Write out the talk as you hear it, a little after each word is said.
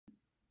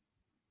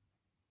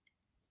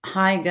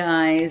Hi,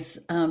 guys.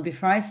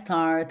 Before I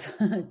start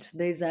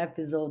today's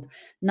episode,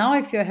 now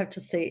I feel I have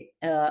to say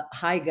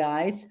hi,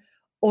 guys.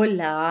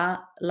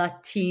 Hola,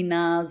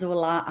 Latinas.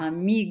 Hola,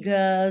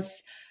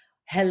 amigas.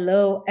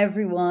 Hello,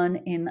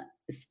 everyone in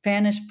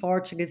Spanish,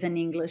 Portuguese, and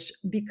English.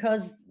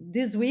 Because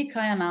this week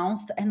I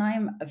announced, and I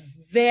am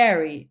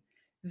very,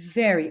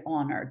 very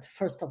honored,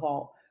 first of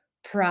all.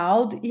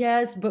 Proud,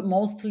 yes, but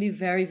mostly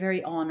very,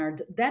 very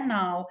honored. Then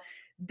now,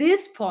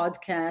 this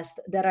podcast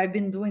that I've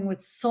been doing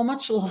with so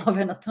much love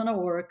and a ton of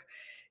work,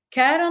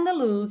 Cat on the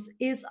Loose,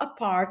 is a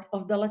part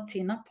of the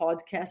Latina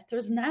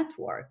Podcasters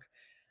Network.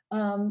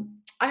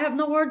 I have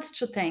no words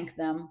to thank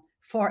them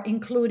for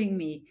including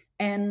me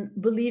and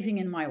believing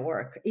in my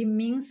work. It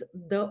means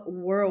the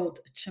world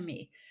to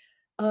me.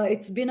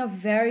 It's been a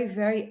very,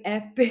 very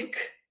epic,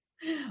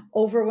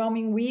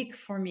 overwhelming week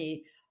for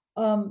me.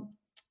 Um,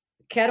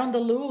 Cat on the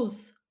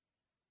Loose,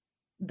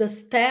 the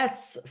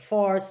stats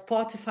for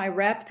Spotify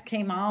Wrapped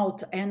came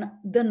out, and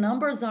the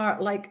numbers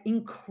are like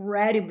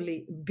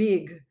incredibly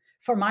big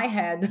for my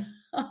head.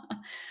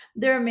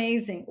 They're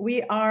amazing.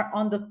 We are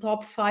on the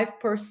top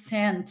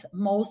 5%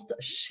 most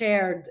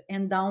shared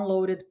and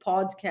downloaded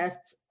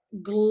podcasts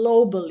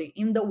globally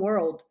in the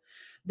world.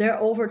 There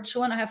are over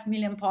 2.5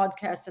 million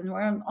podcasts, and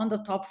we're on the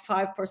top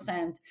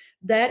 5%.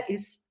 That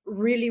is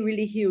really,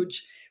 really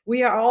huge.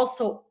 We are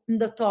also in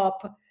the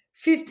top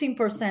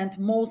 15%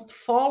 most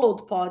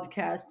followed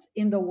podcasts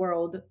in the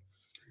world.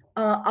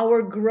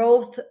 Our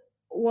growth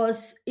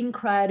was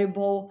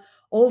incredible,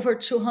 over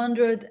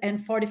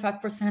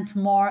 245%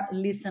 more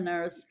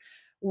listeners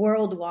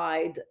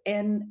worldwide.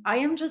 And I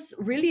am just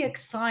really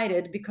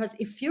excited because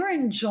if you're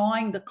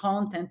enjoying the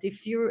content,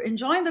 if you're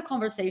enjoying the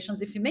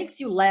conversations, if it makes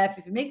you laugh,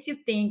 if it makes you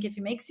think, if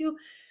it makes you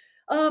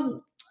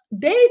um,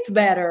 date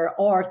better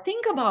or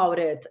think about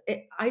it,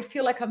 I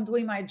feel like I'm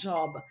doing my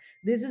job.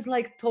 This is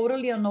like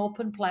totally an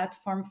open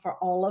platform for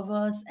all of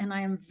us, and I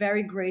am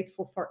very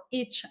grateful for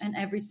each and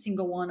every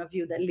single one of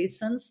you that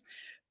listens.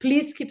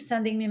 Please keep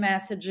sending me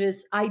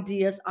messages,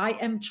 ideas. I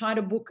am trying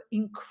to book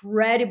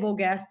incredible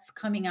guests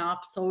coming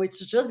up, so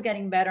it's just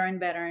getting better and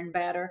better and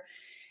better.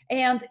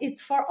 And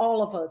it's for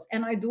all of us,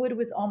 and I do it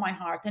with all my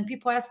heart. And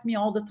people ask me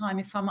all the time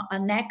if I'm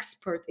an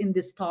expert in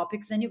these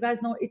topics, and you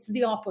guys know it's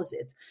the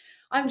opposite.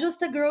 I'm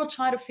just a girl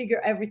trying to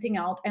figure everything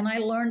out, and I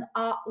learn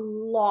a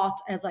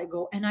lot as I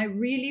go. And I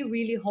really,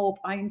 really hope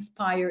I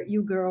inspire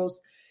you girls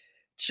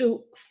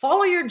to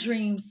follow your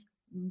dreams,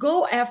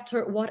 go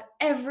after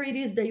whatever it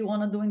is that you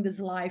want to do in this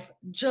life.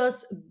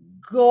 Just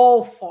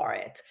go for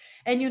it.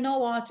 And you know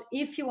what?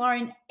 If you are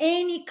in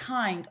any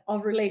kind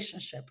of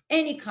relationship,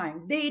 any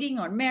kind, dating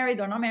or married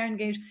or not married,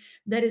 engaged,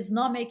 that is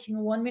not making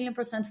 1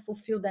 million%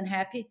 fulfilled and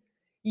happy,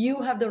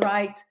 you have the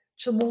right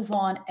to move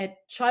on and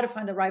try to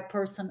find the right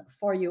person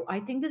for you. I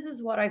think this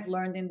is what I've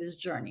learned in this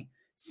journey.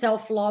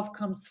 Self love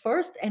comes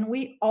first, and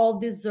we all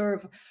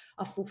deserve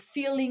a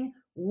fulfilling,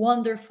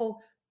 wonderful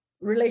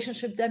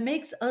relationship that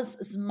makes us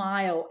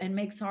smile and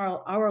makes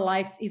our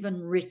lives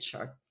even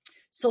richer.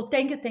 So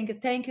thank you, thank you,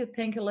 thank you,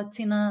 thank you,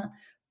 Latina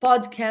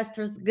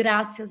podcasters.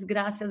 Gracias,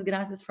 gracias,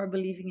 gracias for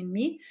believing in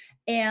me.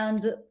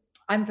 And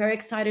I'm very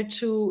excited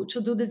to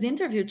do this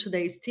interview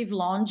today. Steve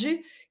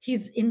Longi,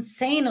 he's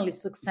insanely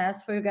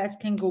successful. You guys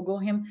can Google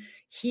him.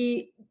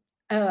 He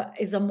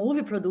is a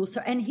movie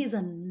producer, and he's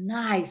a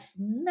nice,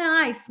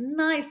 nice,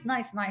 nice,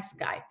 nice, nice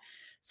guy.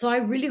 So I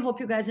really hope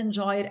you guys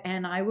enjoy it,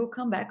 and I will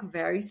come back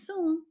very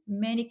soon.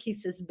 Many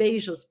kisses,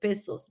 beijos,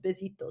 besos,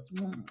 besitos.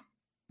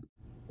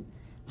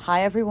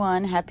 Hi,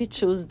 everyone. Happy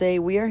Tuesday.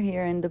 We are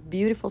here in the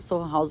beautiful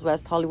Soho House,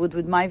 West Hollywood,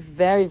 with my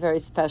very, very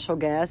special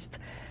guest.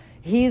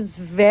 He's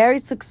very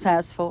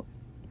successful,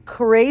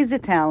 crazy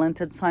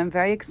talented, so I'm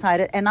very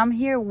excited. And I'm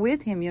here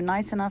with him. You're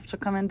nice enough to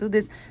come and do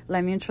this.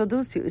 Let me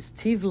introduce you.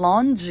 Steve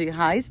Longi.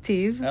 Hi,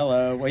 Steve.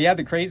 Hello. Well, you had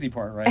the crazy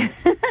part, right?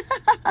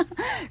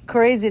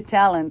 Crazy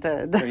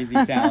talented. Crazy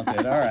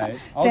talented. All right.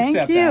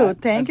 Thank you.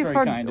 That. Thank That's you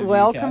for kind of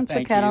welcome you,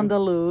 to Cat on the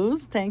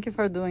Loose. Thank you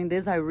for doing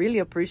this. I really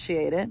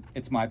appreciate it.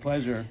 It's my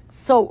pleasure.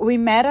 So we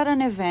met at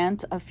an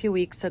event a few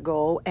weeks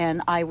ago,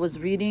 and I was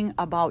reading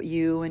about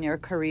you and your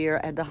career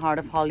at the Heart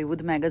of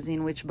Hollywood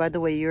magazine, which, by the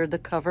way, you're the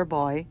cover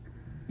boy.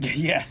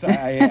 Yes,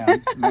 I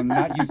am. I'm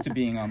not used to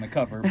being on the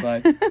cover,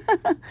 but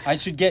I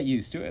should get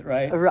used to it,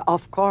 right?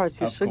 Of course,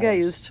 you should get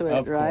used to it,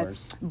 of right?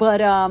 Course. But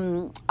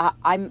I'm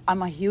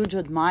a huge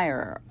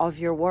admirer of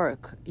your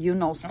work. You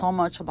know so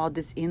much about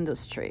this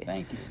industry.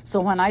 Thank you.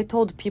 So when I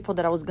told people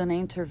that I was going to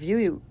interview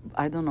you,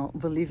 I don't know,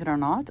 believe it or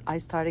not, I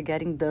started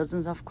getting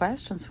dozens of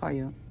questions for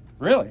you.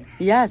 Really?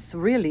 Yes,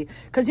 really.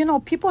 Because, you know,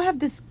 people have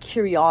this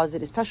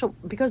curiosity, especially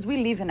because we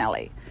live in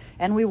LA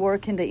and we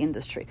work in the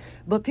industry.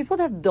 But people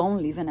that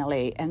don't live in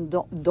LA and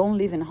don't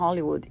live in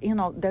Hollywood, you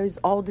know, there's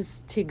all this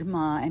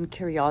stigma and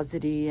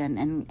curiosity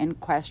and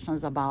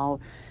questions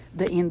about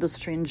the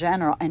industry in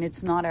general. And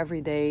it's not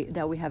every day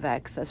that we have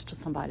access to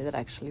somebody that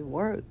actually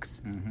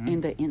works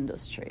in the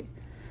industry.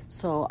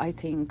 So I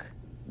think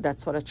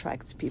that's what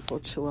attracts people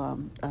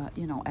to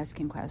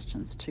asking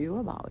questions to you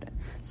about it.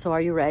 So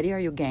are you ready? Are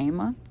you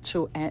game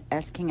to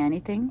asking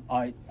anything?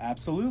 I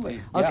absolutely.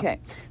 Yeah. Okay,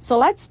 so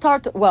let's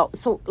start. Well,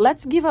 so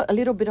let's give a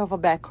little bit of a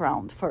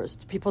background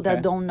first. People that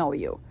Okay. don't know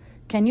you,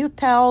 can you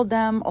tell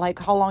them like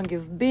how long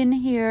you've been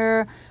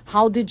here?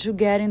 How did you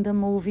get in the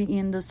movie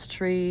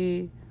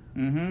industry?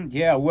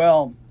 Yeah,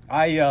 well,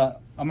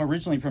 I'm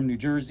originally from New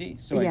Jersey,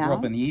 so I grew Yeah.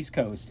 up on the East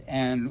Coast.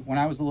 And when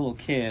I was a little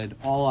kid,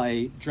 all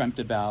I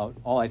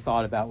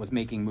thought about was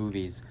making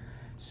movies.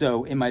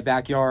 So in my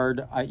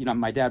backyard,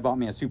 my dad bought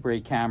me a Super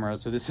 8 camera.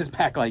 So this is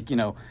back like,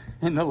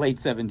 in the late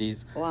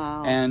 70s.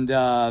 Wow. And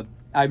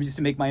I used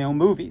to make my own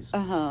movies.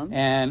 Uh-huh.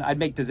 And I'd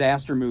make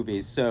disaster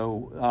movies.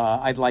 So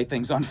I'd light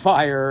things on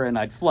fire and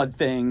I'd flood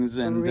things.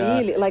 And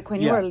Really? Like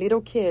when you yeah. were a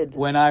little kid?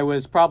 When I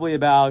was probably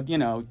about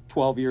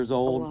 12 years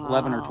old, Wow.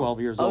 11 or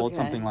 12 years old, Okay.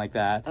 something like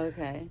that.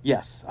 Okay.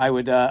 Yes, I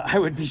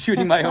would be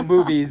shooting my own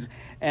movies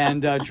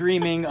and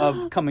dreaming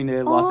of coming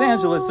to Los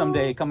Angeles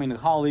someday, coming to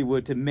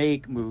Hollywood to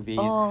make movies.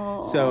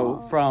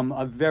 So from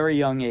a very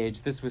young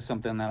age, this was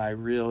something that I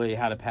really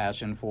had a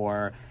passion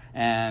for.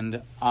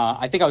 And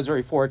I think I was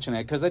very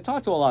fortunate because I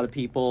talked to a lot of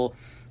people.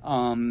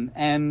 And,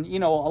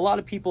 a lot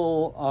of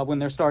people, when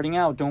they're starting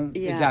out, don't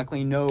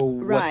exactly know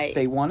Right. what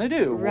they want to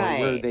do or Right.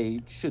 where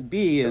they should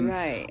be. And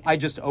Right. I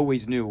just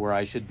always knew where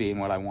I should be and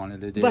what I wanted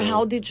to do. But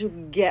how did you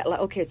get, like,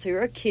 okay, so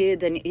you're a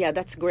kid and yeah,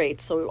 that's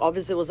great. So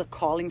obviously it was a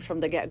calling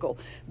from the get-go.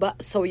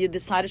 But so you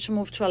decided to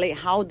move to LA.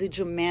 How did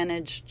you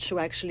manage to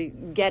actually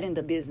get in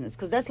the business?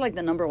 Because that's like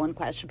the number one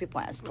question people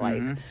ask.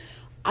 Like,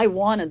 I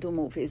want to do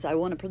movies. I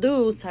want to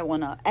produce. I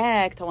want to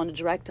act. I want to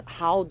direct.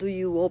 How do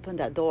you open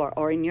that door?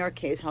 Or in your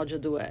case, how'd you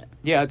do it?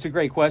 Yeah, it's a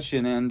great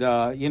question. And,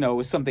 it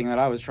was something that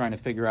I was trying to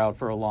figure out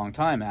for a long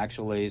time,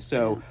 actually.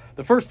 So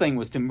the first thing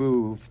was to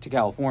move to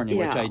California,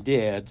 which Yeah. I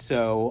did.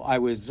 So I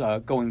was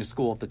going to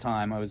school at the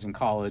time. I was in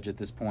college at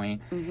this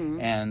point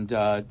and,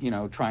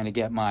 trying to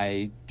get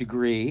my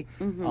degree.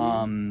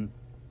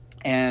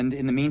 And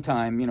in the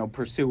meantime,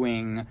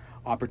 pursuing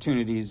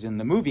opportunities in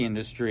the movie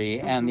industry,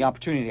 and the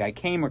opportunity I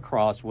came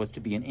across was to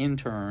be an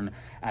intern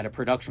at a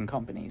production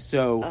company.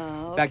 So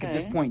back at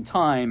this okay. point in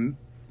time,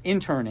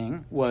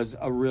 interning was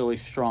a really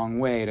strong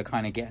way to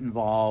kind of get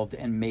involved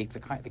and make the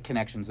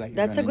connections that you're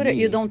That's a gonna good.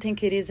 need. You don't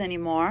think it is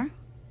anymore?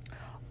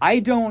 I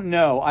don't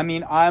know. I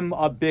mean, I'm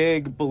a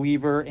big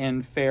believer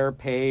in fair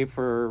pay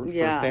for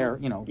fair,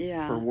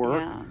 Yeah. for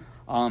work.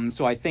 Yeah.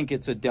 So I think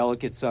it's a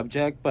delicate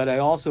subject, but I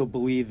also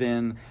believe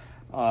in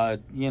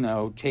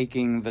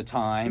taking the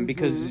time,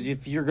 because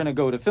if you're going to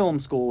go to film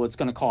school, it's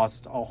going to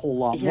cost a whole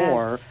lot more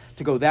Yes.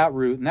 to go that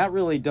route, and that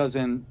really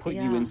doesn't put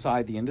you Yeah.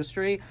 inside the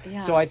industry. Yeah.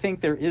 So I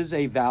think there is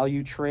a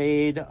value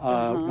trade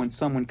when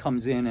someone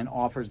comes in and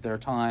offers their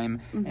time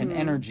and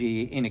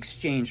energy in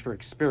exchange for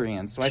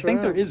experience. So I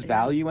think there True. is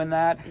value in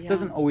that. It Yeah.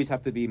 doesn't always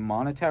have to be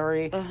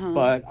monetary,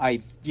 but I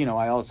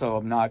also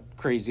am not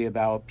crazy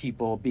about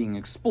people being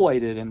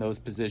exploited in those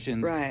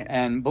positions. Right.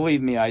 And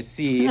believe me, I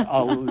see a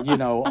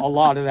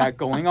lot of that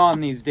going on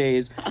these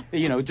days.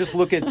 Just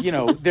look at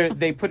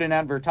they put an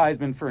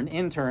advertisement for an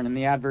intern, and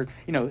the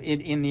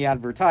in the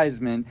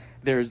advertisement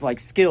there's like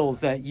skills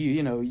that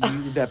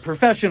that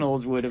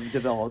professionals would have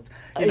developed.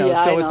 Yeah,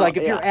 So I it's know, like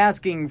if you're yeah.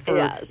 asking for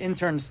Yes.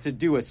 interns to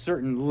do a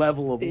certain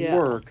level of Yeah.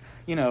 work,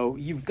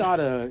 you've got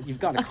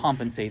to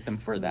compensate them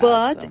for that.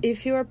 But so.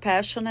 if you're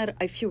passionate,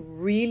 if you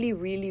really,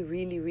 really,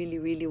 really, really,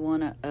 really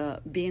want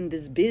to be in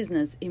this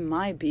business, it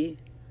might be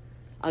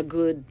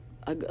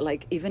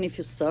like even if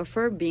you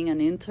suffer being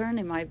an intern,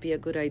 it might be a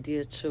good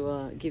idea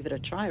to give it a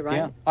try, right?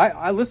 Yeah,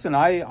 I listen.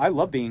 I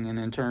love being an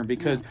intern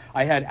because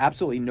I had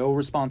absolutely no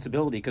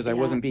responsibility because I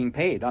Yeah. wasn't being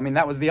paid. I mean,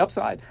 that was the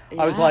upside.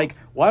 I was Yeah. like,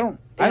 well,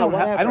 I don't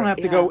whatever, have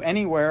to go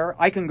anywhere.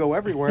 I can go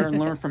everywhere and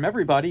learn from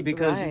everybody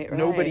because Right,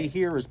 nobody right.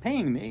 here is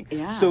paying me.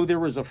 Yeah. So there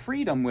was a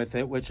freedom with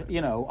it, which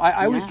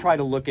I always Yeah. try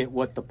to look at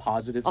what the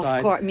positive Of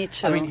side. course, me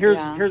too, I mean,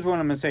 yeah. here's what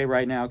I'm going to say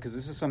right now, because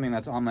this is something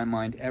that's on my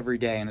mind every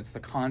day, and it's the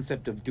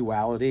concept of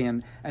duality,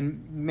 and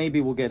maybe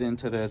we'll get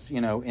into this,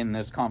 in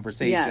this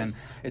conversation.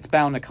 Yes. It's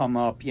bound to come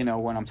up,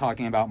 when I'm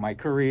talking about my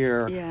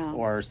career Yeah.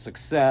 or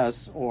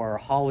success or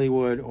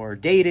Hollywood or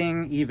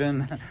dating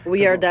even.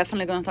 We are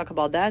definitely going to talk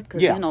about that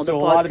because, Yeah, the so a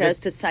lot of it-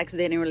 podcast is sex,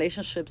 dating,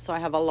 relationships. So I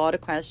have a lot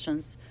of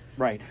questions.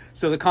 Right.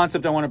 So the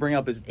concept I want to bring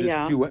up is this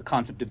Yeah.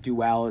 concept of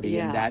duality,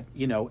 Yeah. and that,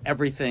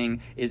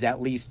 everything is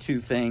at least two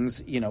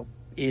things,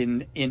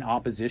 in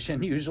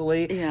opposition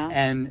usually. Yeah.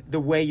 And the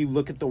way you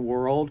look at the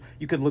world,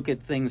 you could look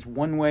at things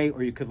one way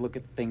or you could look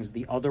at things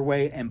the other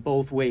way, and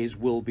both ways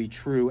will be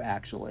true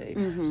actually.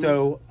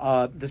 So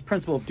this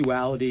principle of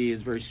duality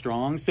is very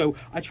strong. So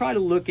I try to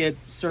look at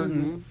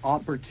certain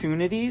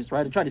opportunities,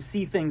 right? I try to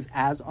see things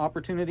as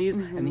opportunities,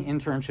 and the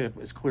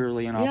internship is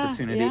clearly an Yeah,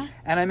 opportunity, yeah.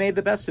 and I made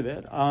the best of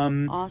it.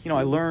 Awesome.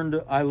 I learned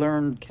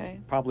Okay.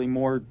 probably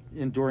more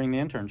during the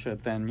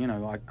internship than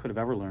I could have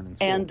ever learned in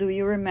school. And do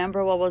you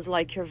remember what was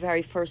like your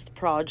very first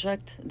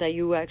project that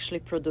you actually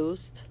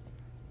produced?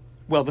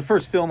 Well, the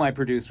first film I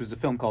produced was a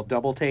film called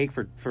Double Take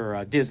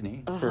for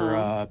Disney,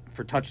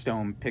 for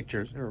Touchstone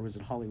Pictures, or was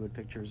it Hollywood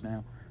Pictures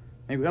now?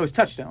 maybe that was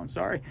Touchstone.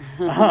 Sorry,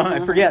 I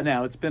forget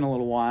now. It's been a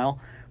little while,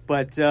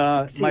 but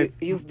So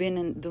you've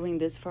been doing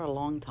this for a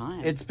long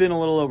time. it's been a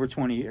little over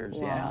 20 years.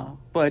 Wow. Yeah,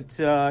 but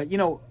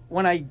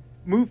when I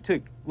moved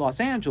to Los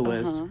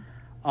Angeles.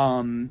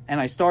 And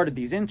I started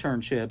these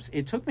internships.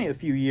 It took me a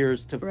few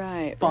years to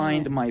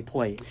find my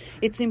place.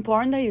 It's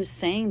important that you're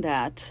saying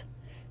that,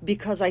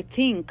 because I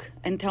think,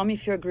 and tell me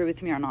if you agree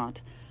with me or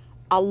not,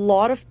 a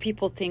lot of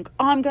people think,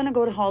 oh, I'm going to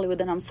go to Hollywood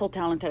and I'm so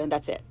talented and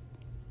that's it.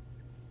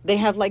 They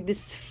have like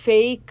this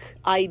fake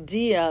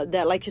idea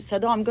that, like you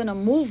said, oh, I'm going to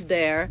move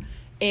there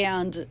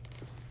and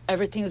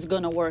everything is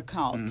going to work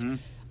out. Mm-hmm.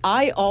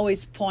 I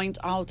always point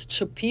out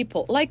to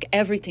people, like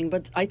everything,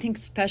 but I think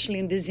especially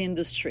in this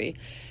industry,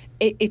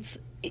 it's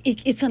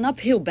an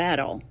uphill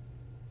battle.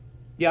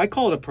 Yeah, I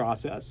call it a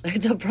process.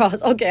 It's a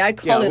process. Okay, I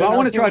call it. Well, I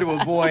want to try to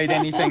avoid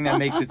anything that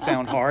makes it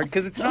sound hard,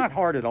 because it's not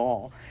hard at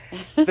all.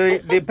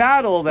 The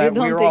battle that you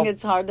don't think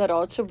it's hard at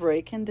all to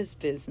break in this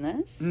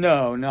business?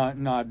 No,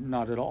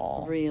 not at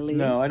all. Really?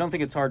 No, I don't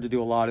think it's hard to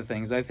do a lot of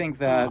things. I think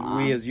that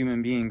we as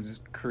human beings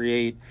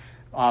create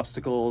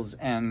obstacles,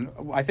 and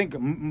I think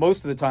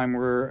most of the time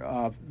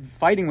we're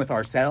fighting with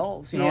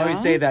ourselves. I always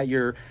say that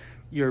your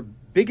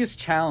biggest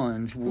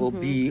challenge will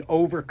be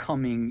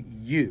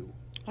overcoming you.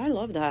 I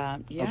love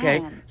that. Yeah.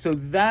 Okay, so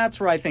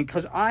that's where I think,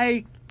 because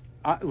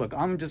look,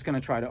 I'm just going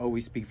to try to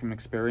always speak from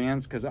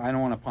experience, because I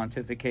don't want to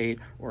pontificate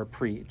or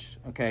preach,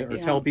 okay, or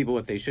tell people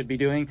what they should be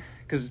doing,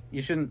 because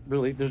you shouldn't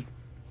really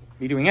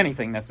be doing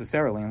anything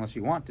necessarily unless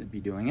you want to be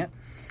doing it.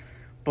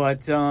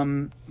 But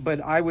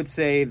I would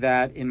say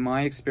that in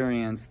my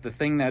experience, the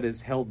thing that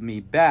has held me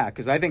back,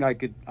 because I think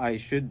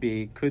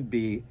could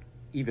be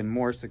even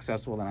more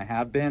successful than I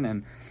have been,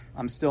 and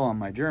I'm still on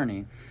my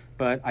journey.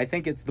 But I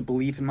think it's the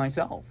belief in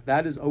myself.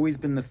 That has always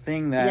been the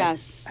thing that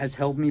has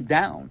held me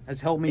down,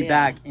 has held me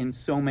back in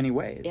so many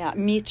ways. Yeah,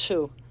 me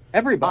too.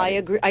 Everybody. I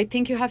agree. I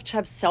think you have to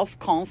have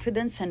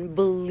self-confidence and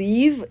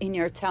believe in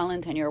your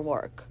talent and your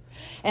work.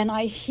 And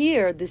I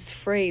hear this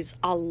phrase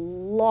a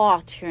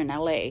lot here in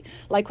LA.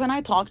 Like when I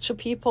talk to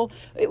people,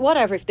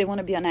 whatever, if they want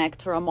to be an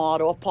actor, a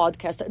model, a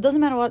podcaster, it doesn't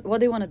matter what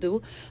they want to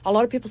do. A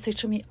lot of people say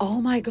to me,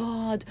 oh my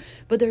God,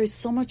 but there is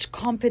so much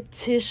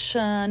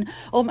competition.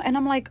 And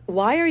I'm like,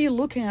 why are you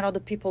looking at other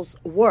people's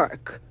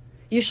work?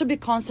 You should be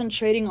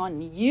concentrating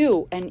on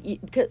you, and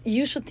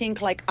you should think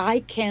like,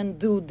 I can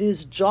do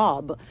this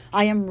job.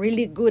 I am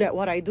really good at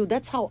what I do.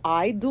 That's how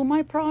I do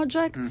my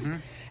projects,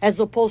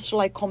 as opposed to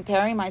like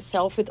comparing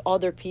myself with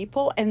other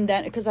people. And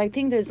then, because I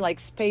think there's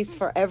like space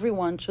for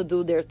everyone to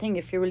do their thing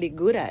if you're really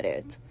good at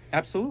it.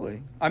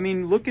 Absolutely. I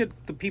mean, look at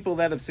the people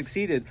that have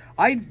succeeded.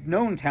 I've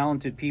known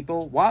talented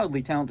people,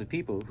 wildly talented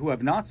people, who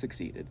have not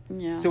succeeded.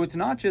 Yeah. So it's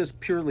not just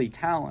purely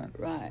talent.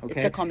 Right. Okay?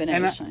 It's a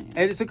combination.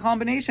 And it's a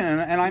combination.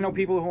 And I know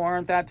people who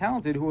aren't that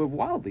talented who have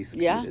wildly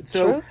succeeded. Yeah,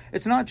 so true.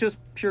 It's not just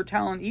pure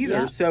talent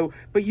either. Yeah. So,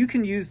 but you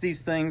can use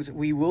these things.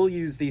 We will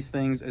use these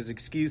things as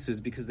excuses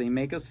because they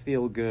make us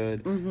feel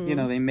good.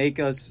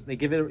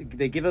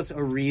 They give us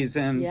a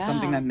reason,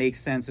 something that makes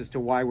sense as to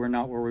why we're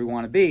not where we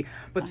want to be.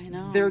 But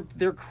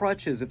they're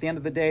crutches. At the end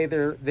of the day,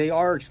 they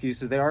are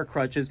excuses, they are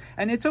crutches,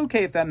 and it's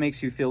okay if that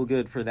makes you feel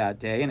good for that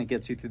day and it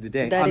gets you through the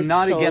day. I'm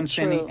not against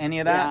any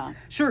of that. Yeah.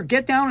 Sure,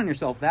 get down on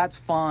yourself. That's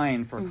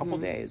fine for a couple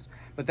days,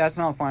 but that's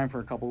not fine for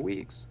a couple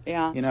weeks.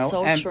 Yeah,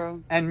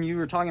 true. And you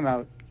were talking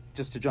about,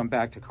 just to jump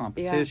back to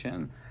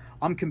competition,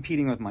 I'm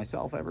competing with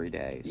myself every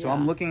day. So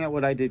I'm looking at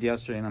what I did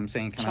yesterday and I'm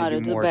saying, can I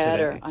do more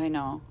better today? I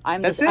know.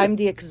 I'm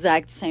the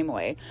exact same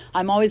way.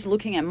 I'm always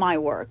looking at my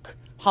work.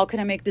 How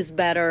can I make this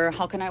better?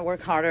 How can I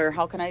work harder?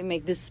 How can I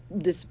make this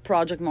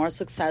project more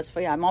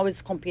successful? Yeah, I'm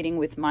always competing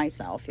with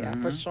myself. Yeah,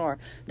 for sure.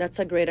 That's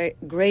a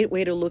great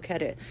way to look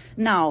at it.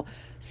 Now,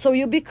 so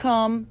you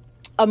become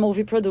a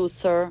movie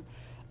producer.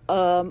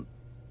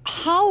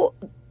 How?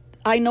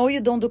 I know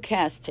you don't do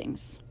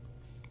castings.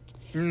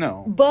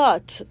 No.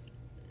 But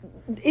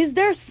is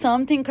there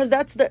something, because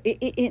that's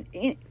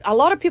a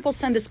lot of people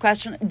send this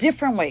question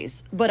different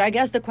ways, but I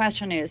guess the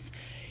question is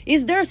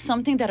there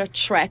something that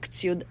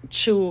attracts you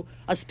to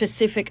a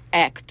specific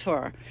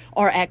actor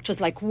or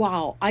actress, like,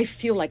 wow, I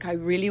feel like I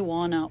really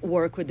want to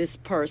work with this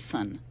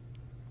person?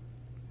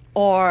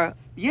 Or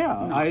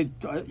yeah,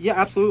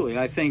 absolutely.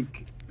 I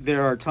think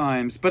there are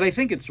times, but I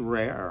think it's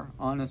rare,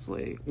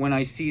 honestly, when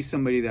I see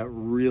somebody that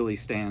really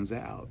stands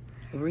out.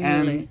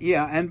 Really?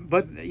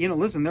 But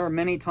listen, there are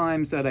many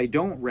times that I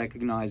don't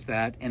recognize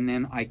that, and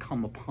then I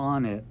come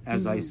upon it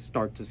as I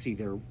start to see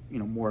their,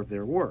 more of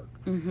their work.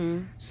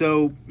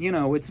 So,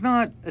 it's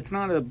not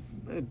a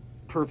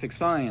perfect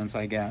science,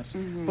 I guess.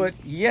 But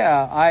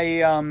yeah,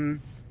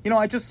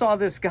 I just saw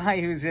this guy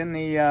who's in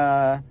the,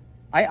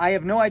 I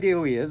have no idea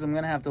who he is. I'm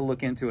going to have to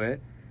look into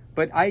it.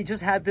 But I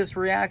just had this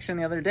reaction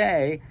the other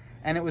day.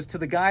 and it was to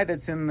the guy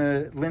that's in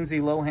the Lindsay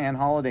Lohan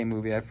holiday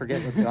movie. I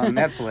forget what on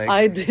Netflix.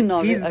 I do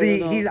not.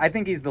 I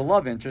think he's the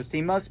love interest.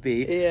 He must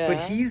be. Yeah. But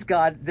he's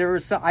got.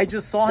 I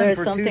just saw him There's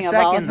for 2 something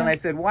about seconds, him. and I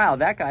said, "Wow,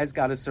 that guy's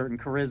got a certain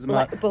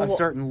charisma, a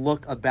certain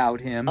look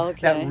about him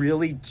that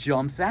really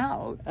jumps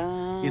out."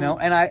 You know,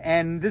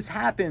 and this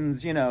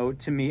happens, you know,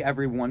 to me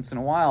every once in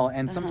a while,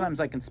 and sometimes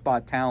I can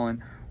spot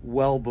talent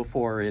well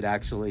before they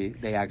actually.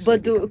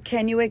 But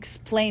can you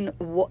explain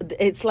what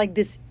it's like,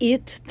 this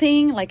it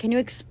thing? Like, can you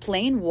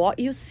explain what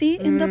you see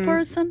in the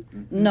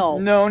person? No,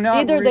 not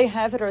either they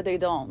have it or they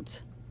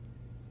don't.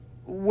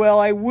 Well,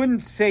 I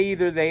wouldn't say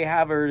either they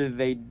have it or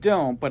they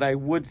don't, but I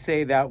would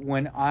say that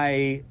when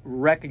I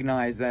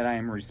recognize that I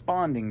am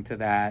responding to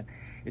that,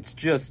 it's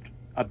just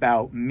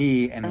about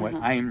me and what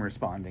I am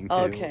responding to.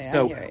 Okay,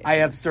 so I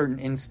have certain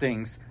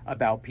instincts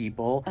about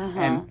people,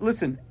 and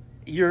listen.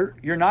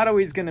 You're not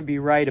always going to be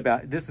right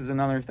about this. Is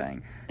another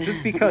thing.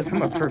 Just because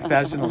I'm a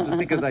professional, just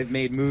because I've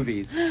made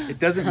movies, it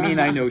doesn't mean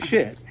I know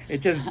shit. It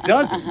just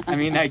doesn't. I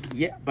mean,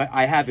 but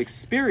I have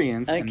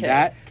experience, and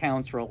that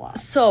counts for a lot.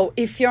 So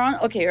if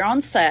you're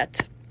on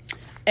set,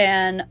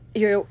 and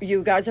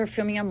you guys are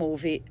filming a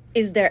movie,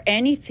 is there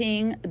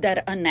anything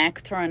that an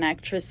actor or an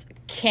actress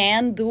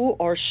can do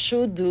or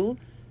should do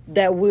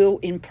that will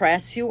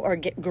impress you or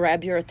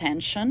grab your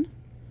attention?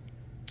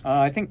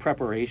 I think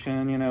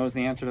preparation, you know, is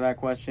the answer to that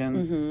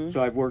question.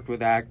 So I've worked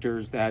with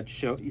actors that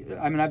show...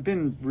 I mean, I've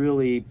been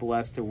really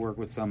blessed to work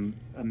with some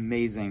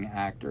amazing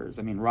actors.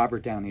 I mean,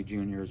 Robert Downey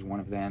Jr. is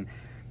one of them.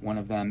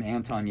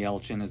 Anton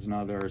Yelchin is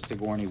another.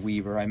 Sigourney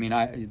Weaver. I mean,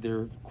 there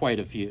are quite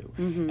a few.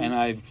 And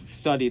I've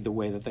studied the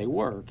way that they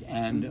work.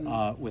 And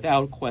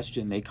without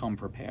question, they come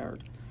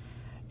prepared.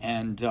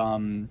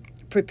 And...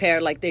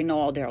 prepared, like they know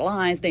all their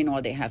lines, they know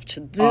what they have to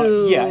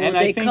do, and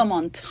they come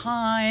on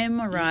time,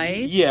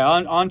 right? Yeah,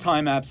 on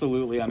time,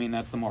 absolutely. I mean,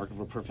 that's the mark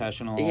of a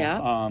professional.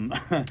 Yeah.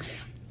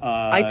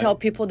 I tell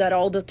people that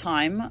all the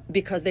time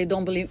because they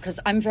don't believe, because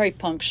I'm very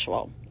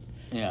punctual.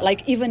 Yeah.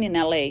 Like even in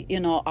LA, you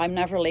know, I'm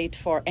never late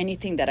for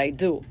anything that I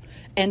do.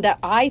 And that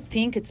I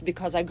think it's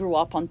because I grew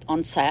up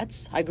on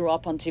sets. I grew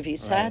up on TV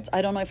sets. Right.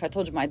 I don't know if I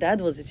told you my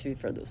dad was a TV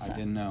producer. I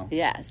didn't know.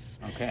 Yes.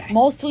 Okay.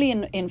 Mostly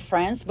in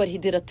France, but he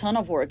did a ton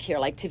of work here,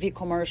 like TV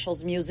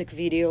commercials, music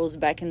videos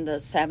back in the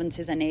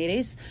 70s and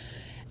 80s.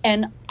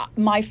 And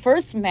my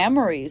first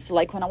memories,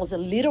 like when I was a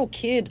little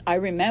kid, I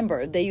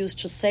remember they used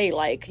to say,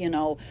 like, you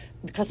know,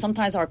 because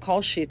sometimes our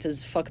call sheet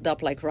is fucked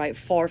up, like, right,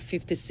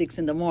 4:56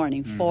 in the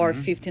morning,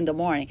 4:50 in the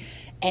morning,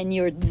 and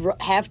you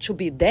have to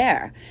be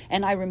there.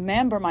 And I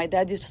remember my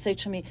dad used to say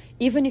to me,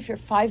 even if you're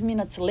 5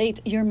 minutes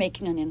late, you're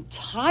making an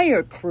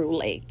entire crew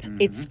late.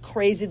 It's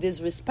crazy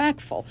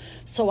disrespectful.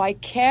 So I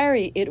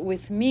carry it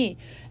with me.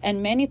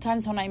 And many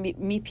times when I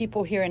meet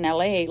people here in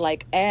LA,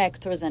 like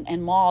actors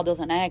and models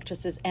and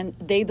actresses, and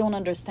they don't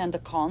understand the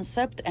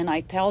concept, and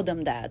I tell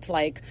them that,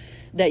 like,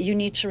 that you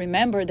need to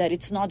remember that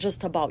it's not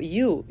just about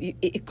you.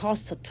 It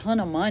costs a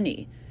ton of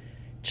money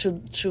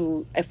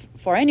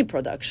for any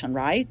production,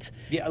 right?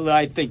 Yeah,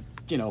 I think,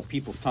 you know,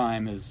 people's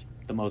time is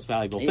the most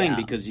valuable thing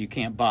because you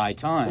can't buy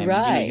time.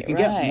 Right, you know, you can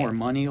get more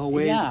money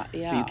always, but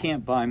you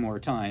can't buy more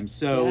time.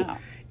 So,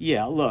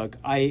 look,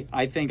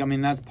 I think, I mean,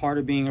 that's part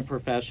of being a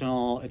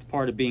professional. It's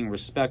part of being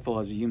respectful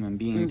as a human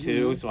being,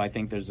 too. So I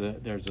think there's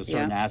a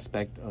certain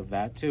aspect of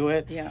that to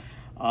it. Yeah.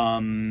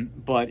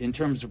 But in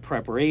terms of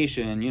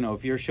preparation, you know,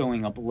 if you're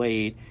showing up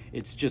late,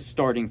 it's just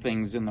starting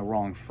things in the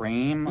wrong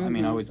frame. I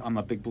mean, I'm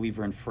a big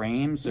believer in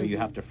frame, so you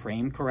have to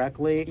frame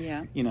correctly.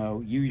 Yeah. You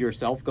know, you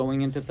yourself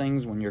going into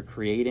things when you're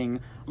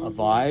creating a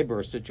vibe or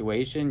a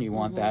situation, you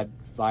want that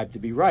vibe to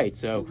be right.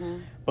 So,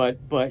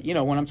 but you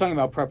know, when I'm talking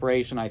about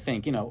preparation, I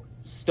think, you know,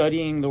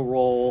 studying the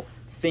role,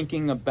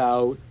 thinking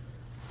about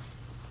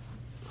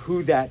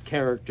who that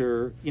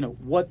character, you know,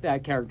 what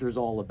that character is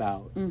all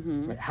about,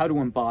 right? How to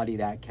embody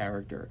that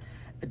character,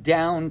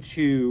 down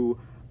to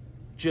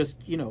just,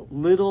 you know,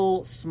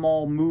 little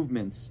small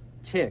movements,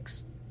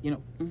 ticks, you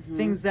know,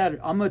 things that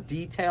I'm a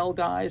detail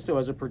guy. So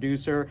as a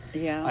producer,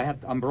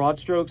 I'm broad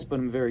strokes, but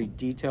I'm very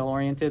detail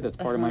oriented. That's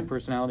part of my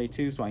personality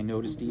too. So I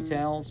notice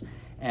details,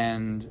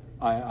 and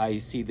I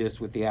see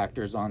this with the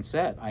actors on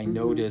set. I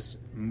notice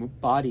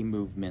body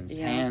movements,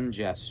 hand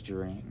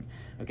gesturing.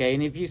 Okay,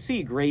 and if you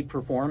see great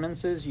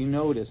performances, you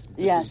notice that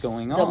this is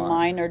going on. The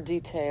minor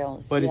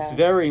details. But it's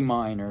very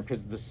minor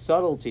because the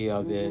subtlety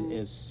of it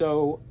is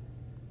so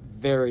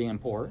very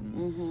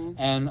important.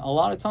 And a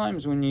lot of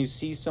times when you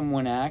see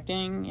someone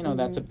acting, you know,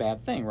 that's a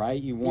bad thing,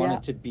 right? You want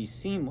it to be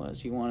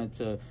seamless. You want it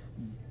to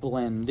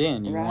blend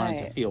in. You want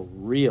it to feel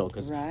real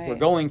because we're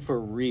going for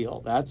real.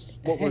 That's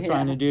what we're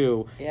trying to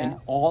do in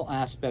all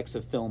aspects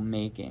of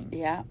filmmaking.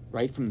 Yeah.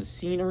 Right? From the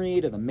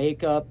scenery to the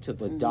makeup to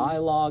the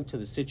dialogue to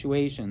the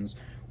situations.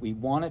 We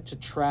want it to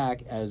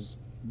track as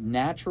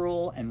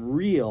natural and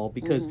real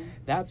because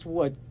that's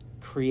what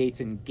creates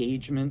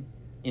engagement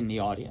in the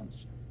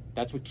audience.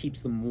 That's what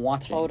keeps them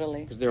watching.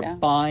 Totally. Because they're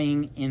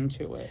buying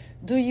into it.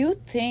 Do you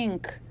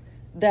think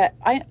that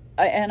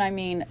I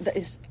mean,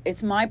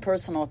 it's my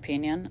personal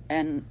opinion,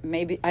 and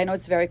maybe I know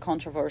it's very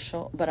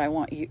controversial, but I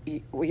want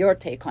your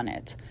take on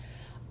it.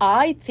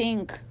 I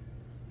think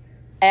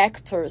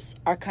actors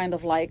are kind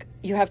of like,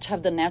 you have to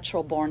have the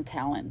natural born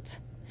talent.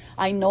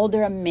 I know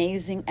there are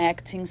amazing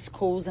acting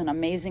schools and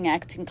amazing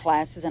acting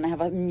classes, and I have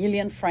a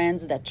million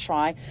friends that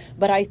try,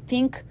 but I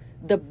think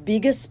the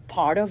biggest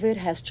part of it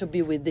has to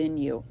be within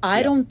you.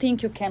 I don't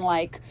think you can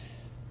like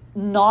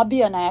not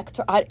be an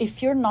actor.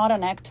 If you're not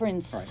an actor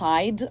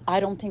inside, I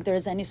don't think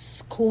there's any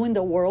school in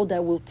the world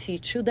that will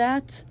teach you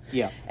that.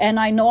 Yeah. And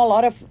I know a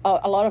lot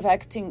of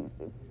acting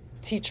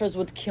teachers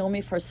would kill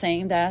me for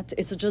saying that.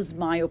 It's just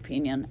my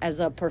opinion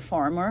as a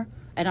performer,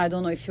 and I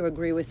don't know if you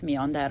agree with me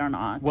on that or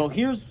not. Well,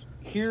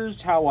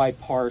 here's how I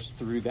parse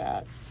through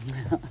that.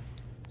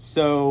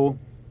 So,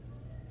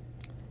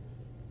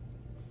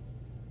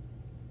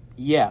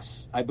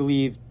 yes, I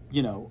believe,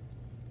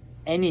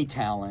 any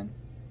talent,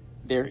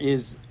 there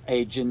is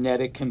a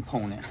genetic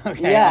component.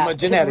 Okay, Yeah, I'm a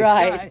genetics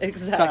guy.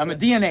 Exactly. So I'm a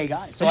DNA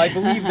guy. So I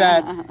believe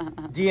that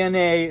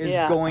DNA is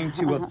going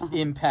to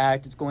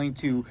impact. It's going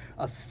to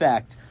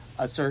affect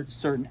a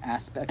certain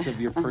aspects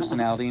of your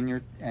personality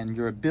and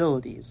your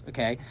abilities.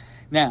 Okay,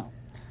 now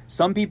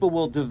some people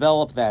will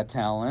develop that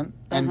talent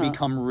and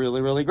become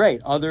really, really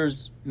great.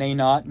 Others may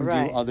not and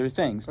do other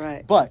things.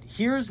 Right. But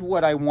here's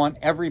what I want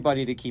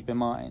everybody to keep in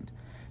mind.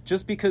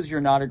 Just because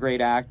you're not a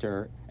great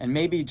actor, and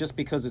maybe just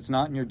because it's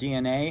not in your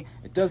DNA,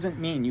 it doesn't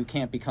mean you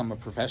can't become a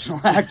professional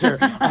actor.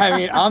 I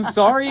mean, I'm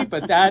sorry,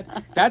 but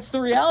that's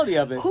the reality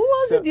of it. Who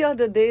was it the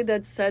other day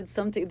that said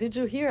something? Did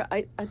you hear?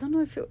 I don't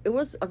know if it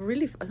was I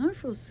don't know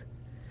if it was...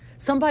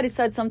 Somebody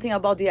said something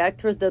about the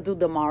actors that do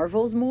the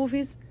Marvels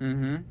movies.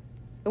 Mm-hmm.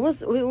 It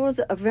was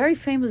a very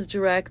famous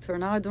director.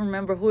 Now I don't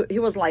remember who. He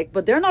was like,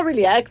 but they're not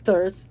really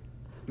actors.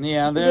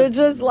 Yeah, they're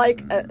just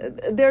like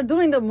they're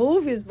doing the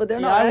movies, but they're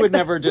not. I would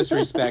never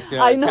disrespect it.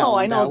 I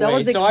know. That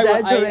was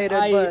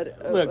exaggerated.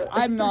 But look,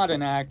 I'm not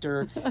an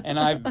actor, and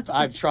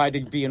I've tried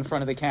to be in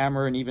front of the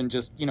camera and even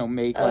just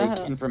make like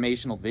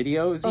informational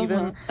videos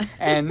even,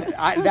 and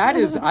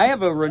I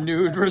have a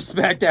renewed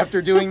respect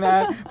after doing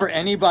that for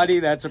anybody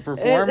that's a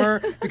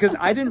performer, because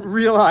I didn't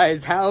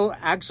realize how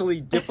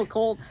actually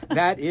difficult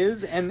that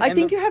is. And I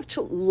think you have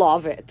to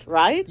love it,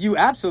 right? You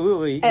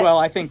absolutely. Well,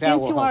 I think that will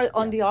since you help. are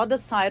on the other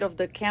side of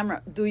the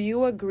camera, do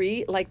you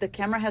agree? Like the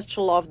camera has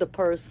to love the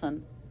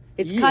person.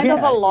 It's kind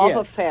of a love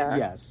affair.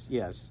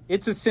 Yes.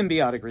 It's a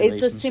symbiotic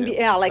relationship. It's a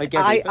yeah. Like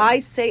I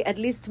say, at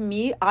least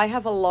me, I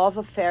have a love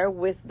affair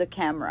with the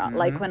camera. Mm-hmm.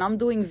 Like when I'm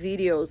doing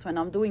videos, when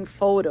I'm doing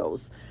photo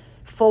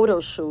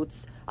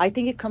shoots, I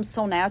think it comes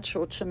so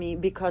natural to me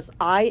because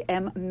I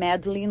am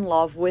madly in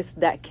love with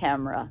that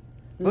camera.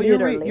 Well,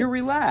 literally. You're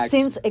relaxed.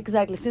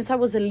 Since I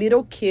was a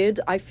little kid,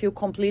 I feel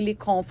completely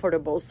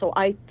comfortable. So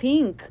I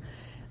think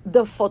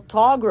the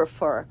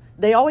photographer,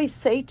 they always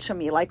say to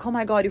me, like, oh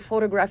my God, you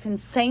photograph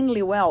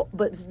insanely well,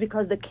 but it's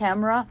because the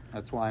camera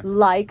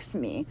likes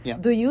me. Yeah.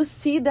 Do you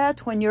see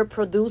that when you're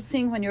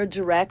producing, when you're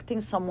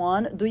directing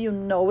someone? Do you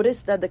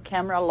notice that the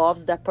camera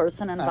loves that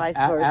person and vice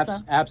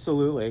versa?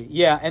 Absolutely.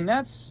 Yeah, and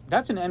that's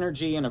an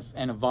energy and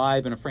a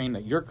vibe and a frame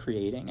that you're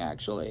creating,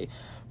 actually.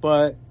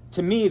 But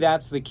to me,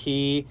 that's the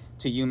key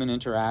to human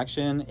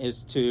interaction,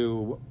 is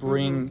to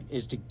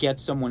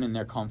get someone in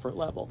their comfort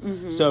level.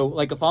 Mm-hmm. So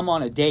like if I'm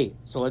on a date,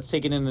 so let's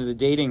take it into the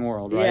dating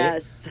world, right?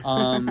 Yes.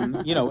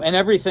 And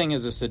everything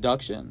is a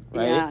seduction,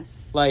 right?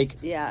 Yes. Like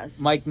yes.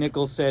 Mike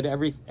Nichols said,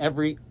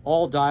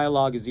 all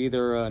dialogue is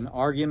either an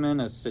argument,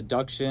 a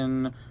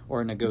seduction, or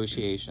a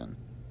negotiation.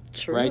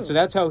 True. Right? So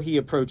that's how he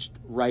approached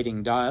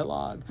writing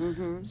dialogue.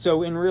 Mm-hmm.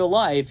 So in real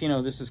life,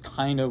 this is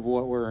kind of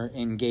what we're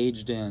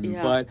engaged in.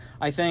 Yeah. But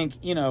I think,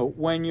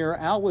 when you're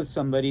out with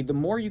somebody, the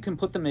more you can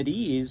put them at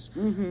ease,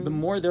 the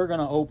more they're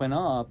going to open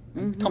up,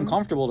 become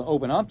comfortable to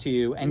open up to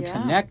you and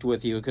connect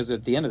with you. Because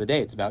at the end of the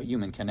day, it's about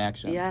human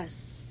connection.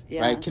 Yes.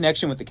 Right?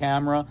 Connection with the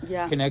camera,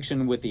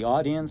 connection with the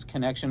audience,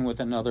 connection with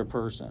another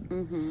person.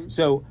 Mm-hmm.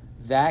 So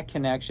that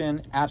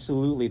connection,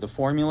 absolutely. The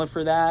formula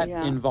for that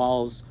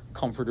involves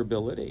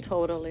comfortability.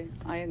 Totally.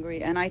 I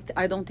agree. And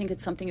I don't think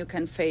it's something you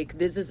can fake.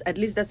 This is, at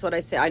least that's what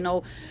I say. I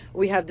know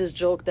we have this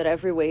joke that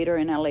every waiter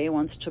in LA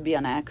wants to be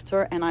an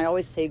actor, and I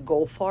always say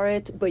go for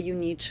it, but you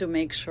need to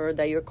make sure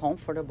that you're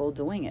comfortable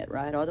doing it,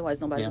 right? Otherwise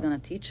nobody's going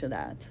to teach you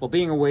that. Well,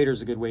 being a waiter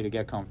is a good way to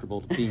get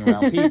comfortable being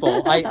around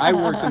people. I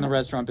worked in the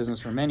restaurant business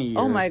for many years.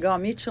 Oh my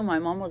God, me too. My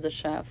mom was a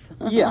chef.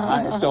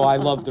 So I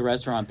love the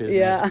restaurant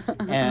business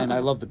and I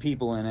love the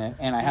people in it,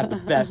 and I had the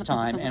best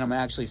time, and I'm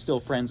actually still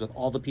friends with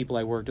all the people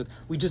I worked with.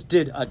 We just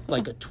did it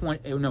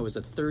was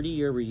a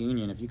 30-year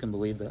reunion, if you can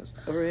believe this.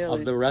 Really?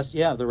 Of the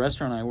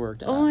restaurant I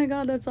worked at. Oh my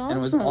God, that's awesome. And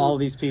it was all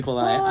these people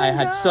that I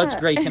had such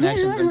great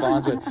connections and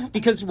bonds with.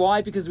 Because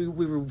why? Because we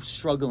were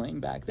struggling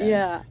back then.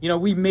 Yeah.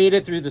 We made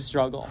it through the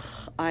struggle.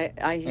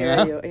 I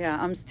hear you. Yeah,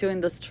 I'm still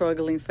in the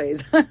struggling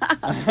phase.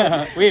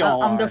 We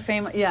all I'm are. the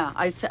famous. Yeah,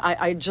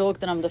 I joke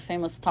that I'm the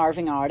famous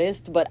starving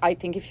artist, but I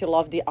think if you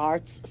love the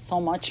arts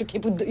so much, you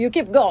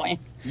keep going.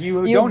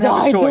 You don't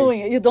have a choice. Doing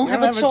it. You don't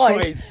have a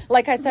choice.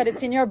 Like I said,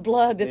 it's in your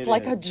blood. It's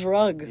like a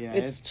drug. Yeah,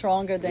 it's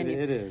stronger than you.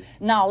 It is.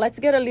 Now, let's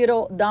get a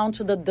little down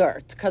to the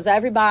dirt, because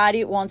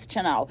everybody wants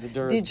to know. The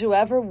dirt. Did you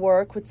ever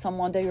work with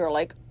someone that you're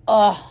like,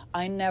 Oh,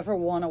 I never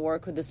want to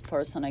work with this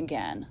person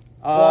again.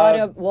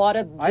 Uh, What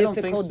a I don't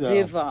think difficult so.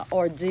 diva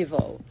or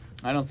divo.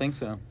 I don't think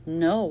so.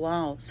 No,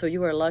 wow. So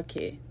you were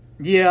lucky.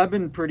 Yeah, I've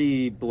been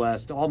pretty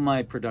blessed. All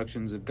my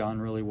productions have gone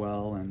really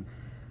well, and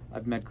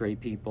I've met great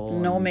people.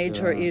 No And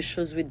major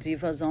issues with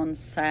divas on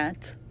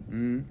set.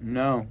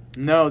 no,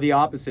 no, the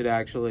opposite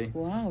actually.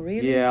 Wow,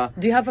 really? Yeah,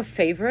 Do you have a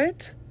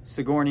favorite?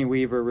 Sigourney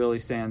Weaver really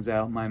stands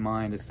out in my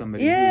mind as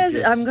somebody who Yes,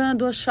 I'm just gonna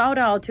do a shout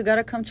out. You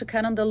gotta come to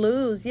Cat on the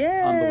Loose.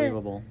 Yeah.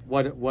 unbelievable.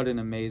 What an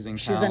amazing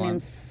She's an talent.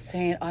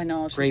 insane. I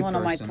know. She's Great one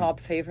of my person.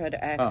 top favorite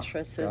Oh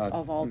actresses God,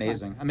 of all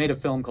amazing! time. I made a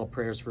film called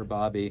Prayers for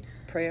Bobby.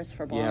 Prayers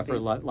for Bobby. Yeah, for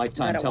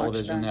Lifetime Gotta watch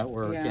Television that.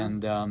 Network, Yeah.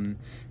 and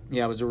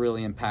yeah, it was a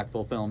really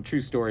impactful film.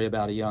 True story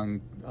about a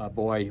young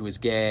boy who was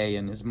gay,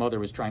 and his mother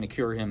was trying to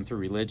cure him through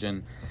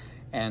religion,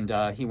 and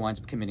he winds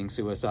up committing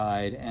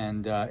suicide.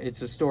 And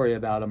it's a story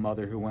about a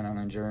mother who went on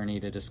a journey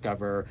to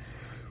discover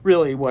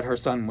really what her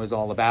son was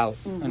all about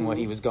and what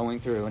he was going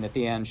through. And at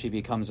the end, she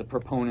becomes a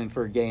proponent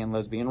for gay and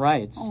lesbian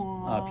rights,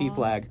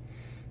 PFLAG.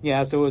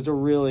 Yeah, so it was a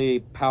really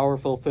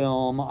powerful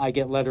film. I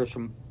get letters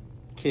from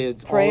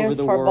kids all over Prayers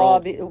the for world.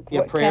 Bobby.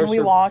 Yeah, Can we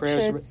watch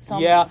prayers it?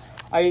 Some... yeah,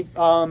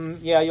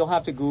 yeah, you'll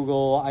have to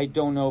Google. I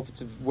don't know if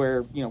it's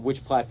where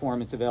which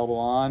platform it's available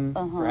on.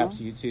 Perhaps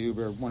YouTube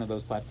or one of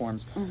those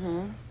platforms.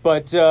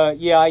 But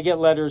yeah, I get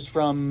letters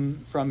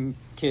from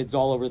kids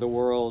all over the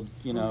world,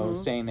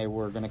 saying they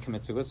were going to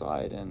commit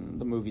suicide, and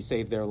the movie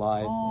saved their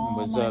life. Oh, and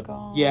was my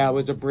God. Yeah, it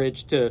was a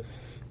bridge to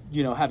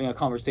having a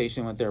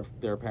conversation with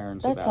their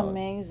parents. That's about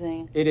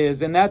amazing. it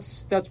is, and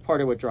that's part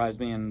of what drives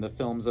me in the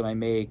films that I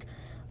make.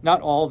 Not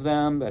all of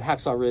them, but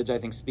Hacksaw Ridge I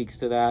think speaks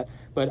to that.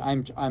 But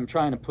I'm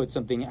trying to put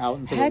something out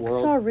into the world.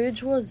 Hacksaw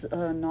Ridge was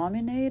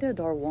nominated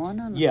or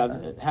won? Yeah,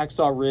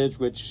 Hacksaw Ridge,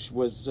 which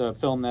was a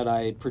film that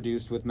I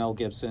produced with Mel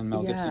Gibson.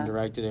 Mel Yeah. Gibson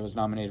directed it. Was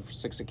nominated for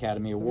 6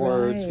 Academy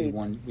Awards. Right.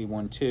 We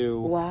won 2.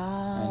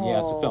 Wow. And yeah,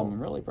 it's a film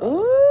I'm really proud of.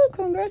 Ooh,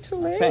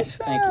 congratulations.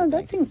 Thank you.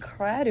 That's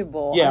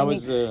incredible. Yeah, I it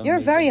was, you're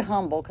amazing. very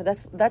humble,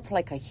 because that's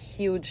like a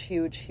huge,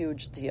 huge,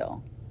 huge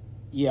deal.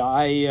 Yeah,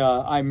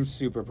 I'm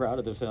super proud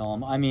of the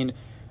film. I mean,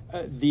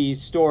 the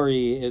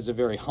story is a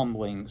very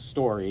humbling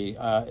story.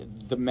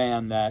 The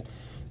man that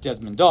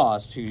Desmond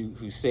Doss,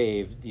 who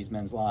saved these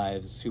men's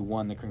lives, who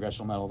won the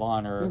Congressional Medal of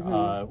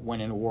Honor,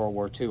 went into World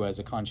War II as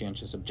a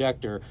conscientious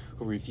objector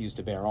who refused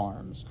to bear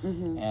arms.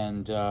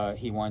 And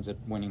he winds up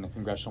winning the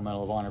Congressional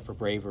Medal of Honor for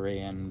bravery,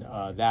 and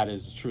that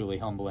is truly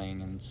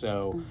humbling. And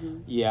so,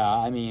 yeah,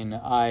 I mean,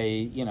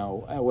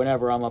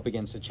 whenever I'm up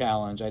against a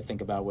challenge, I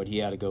think about what he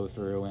had to go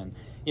through, and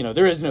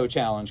there is no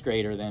challenge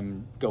greater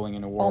than going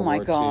into World Oh my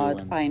War God,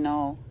 II and I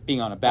know.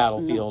 being on a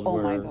battlefield Oh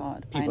my where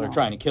God, I people are know.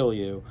 trying to kill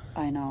you.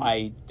 I know.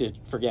 I did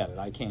forget it.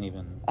 I can't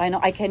even. I know.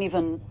 I can't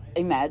even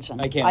imagine.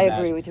 I can't I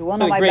imagine. agree with you. One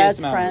For of the my greatest best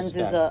amount of friends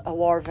is respect. a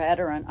war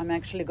veteran. I'm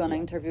actually going to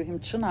Yeah. interview him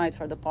tonight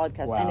for the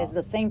podcast. Wow. And it's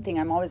the same thing.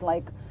 I'm always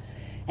like,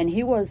 and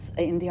he was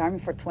in the army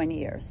for 20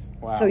 years.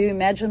 Wow. So you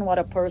imagine what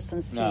a person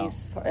No.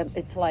 sees.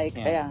 It's like,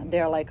 Can't. yeah,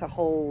 they're like a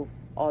whole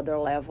other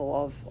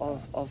level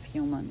of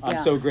human. I'm Yeah.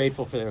 so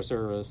grateful for their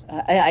service.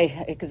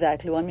 I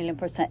exactly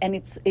 1,000,000%, and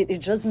it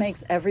just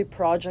makes every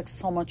project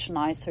so much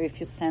nicer if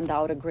you send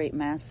out a great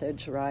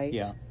message, right?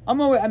 Yeah. I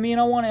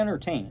want to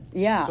entertain.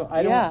 Yeah, So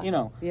I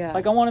don't, yeah.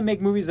 like I want to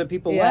make movies that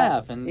people Yeah,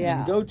 laugh and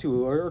yeah. go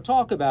to or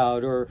talk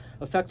about or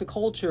affect the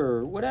culture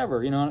or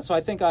whatever, So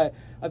I think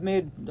I've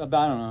made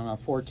about, I don't know,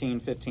 14,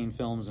 15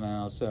 films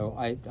now. So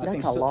I That's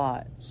think a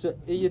lot. So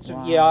it's,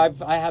 Wow. yeah,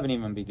 I haven't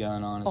even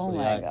begun, honestly. Oh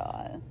my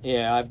God.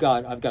 Yeah, I've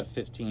got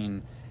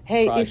 15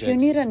 Hey, projects. if you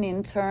need an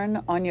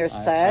intern on your I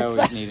sets,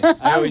 always need it.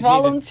 I always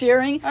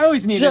volunteering. I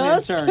always need an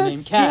just intern to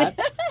named Kat.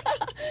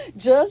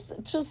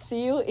 just to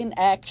see you in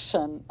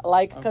action,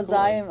 like, because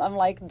course. I'm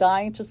like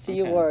dying to see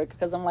you Okay. work,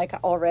 because I'm like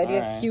already All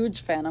a right.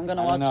 huge fan. I'm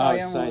gonna I watch don't know all how your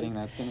exciting movies.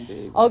 that's going to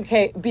be.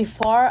 Okay,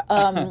 before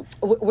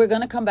we're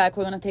gonna come back,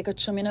 we're gonna take a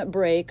 2-minute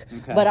break.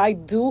 Okay. But I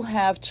do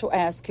have to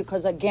ask you,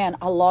 because again,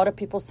 a lot of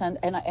people send,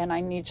 and I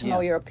need to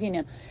know Yeah. your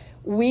opinion.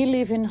 We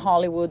live in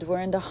Hollywood.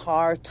 We're in the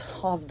heart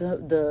of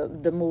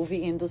the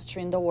movie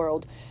industry in the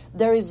world.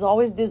 There is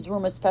always this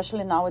room,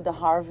 especially now with the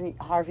Harvey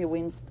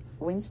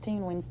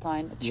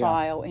Weinstein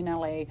trial in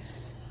LA.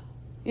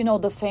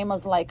 The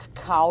famous like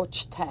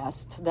couch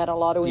test that a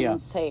lot of women Yeah.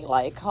 say,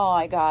 like, oh,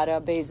 I gotta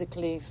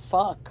basically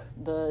fuck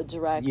the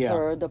director,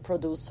 Yeah. the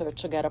producer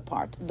to get a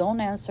part.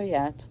 Don't answer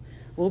yet.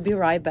 We'll be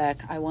right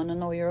back. I want to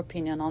know your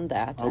opinion on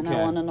that, and I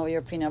Okay. want to know your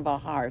opinion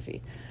about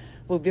Harvey.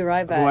 We'll be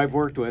right back. Who I've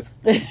worked with.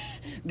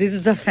 This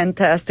is a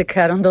fantastic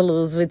Cat on the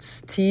Loose with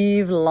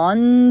Steve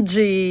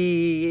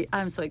Longi.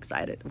 I'm so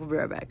excited. We'll be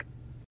right back.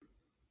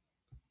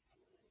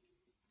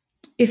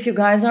 If you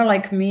guys are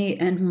like me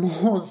and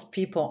most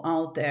people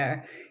out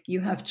there, you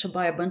have to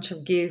buy a bunch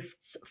of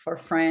gifts for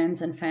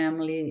friends and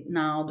family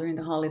now during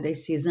the holiday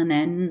season,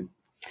 and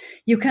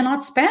you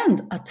cannot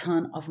spend a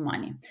ton of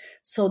money.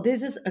 So,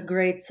 this is a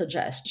great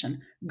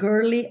suggestion.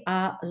 Girly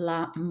a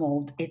la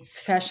mode. It's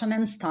fashion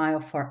and style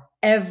for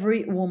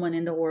every woman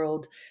in the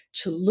world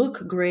to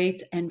look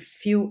great and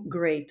feel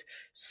great.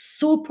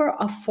 Super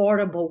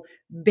affordable,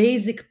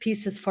 basic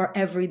pieces for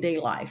everyday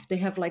life. They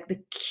have like the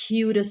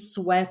cutest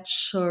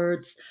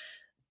sweatshirts,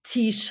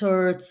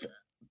 t-shirts,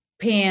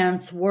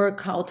 pants,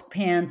 workout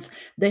pants.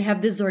 They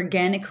have this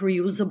organic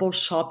reusable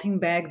shopping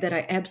bag that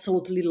I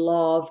absolutely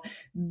love,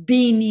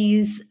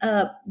 beanies,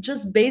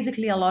 just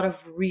basically a lot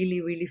of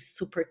really, really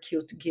super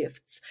cute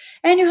gifts.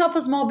 And you help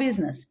a small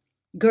business.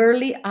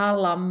 Girly a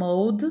la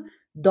mode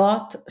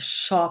dot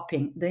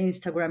shopping. The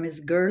Instagram is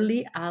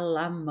girly a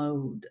la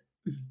mode.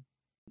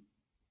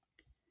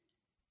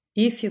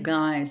 If you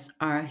guys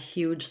are a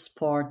huge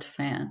sport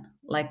fan,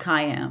 like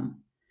I am,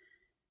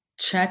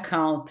 check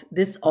out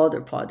this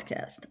other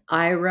podcast,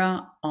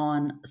 Ira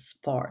on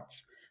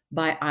Sports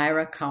by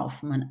Ira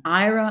Kaufman.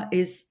 Ira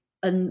is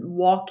a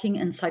walking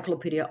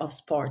encyclopedia of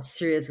sports.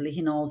 Seriously,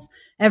 he knows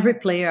every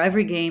player,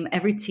 every game,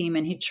 every team,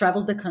 and he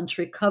travels the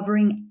country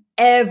covering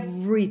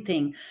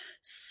everything.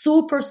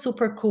 Super,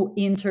 super cool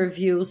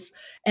interviews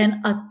and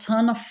a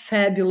ton of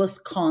fabulous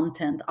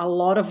content. A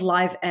lot of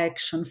live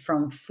action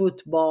from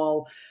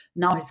football.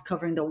 Now he's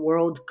covering the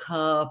World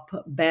Cup,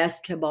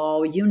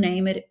 basketball, you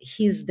name it,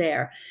 he's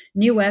there.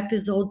 New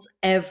episodes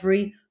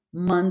every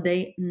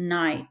Monday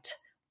night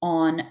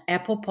on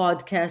Apple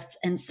Podcasts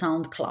and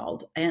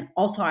SoundCloud, and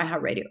also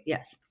iHeartRadio.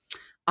 Yes,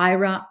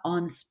 Ira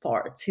on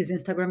Sports. His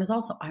Instagram is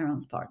also Ira on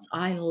Sports.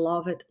 I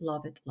love it,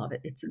 love it, love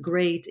it. It's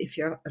great if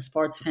you're a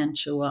sports fan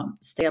to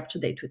stay up to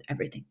date with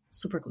everything.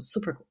 Super cool,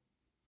 super cool.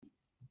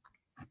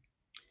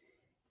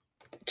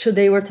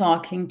 Today we're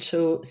talking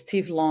to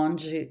Steve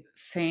Longi,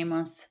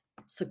 famous,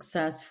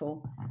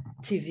 successful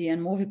TV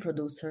and movie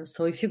producer.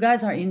 So if you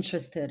guys are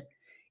interested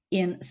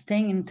in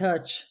staying in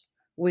touch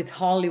with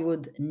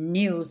Hollywood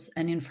news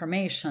and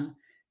information,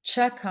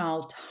 check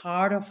out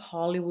Heart of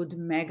Hollywood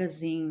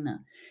magazine.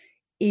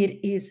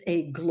 It is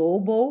a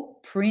global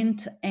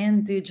print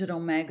and digital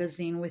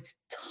magazine with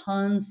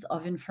tons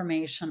of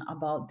information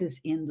about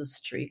this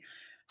industry,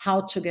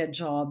 how to get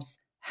jobs,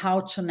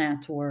 how to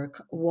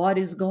network, what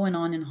is going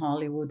on in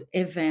Hollywood,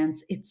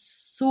 events. It's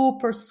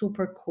super,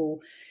 super cool.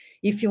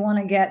 If you want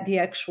to get the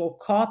actual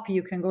copy,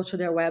 you can go to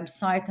their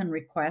website and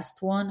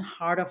request one,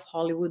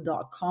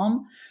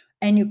 heartofhollywood.com,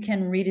 and you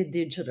can read it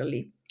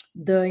digitally.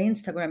 The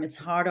Instagram is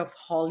Heart of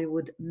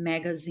Hollywood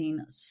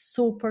Magazine.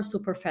 Super,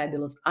 super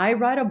fabulous. I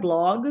write a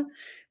blog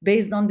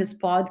based on this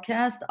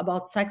podcast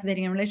about sex,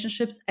 dating, and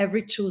relationships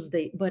every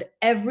Tuesday, but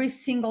every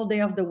single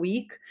day of the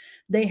week,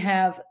 they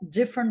have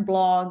different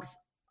blogs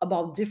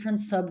about different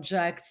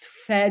subjects,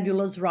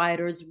 fabulous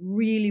writers,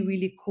 really,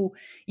 really cool,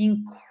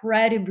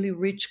 incredibly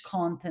rich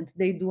content.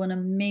 They do an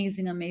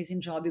amazing,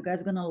 amazing job. You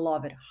guys are going to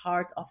love it.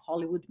 Heart of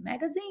Hollywood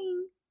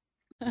Magazine.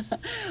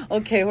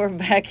 Okay, we're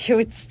back here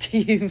with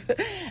Steve.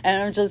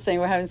 And I'm just saying,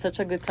 we're having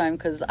such a good time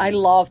because I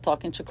love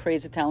talking to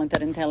crazy,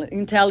 talented,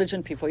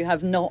 intelligent people. You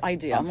have no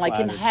idea. I'm like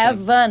in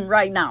heaven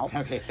right now.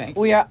 Okay, thank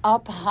you. We are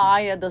up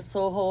high at the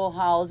Soho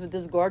House with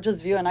this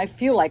gorgeous view, and I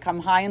feel like I'm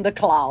high in the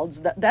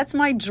clouds. That's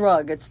my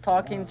drug. It's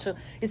talking to,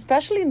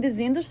 especially in this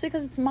industry,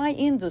 because it's my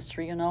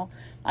industry, you know.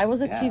 I was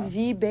a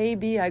TV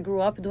baby. I grew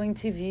up doing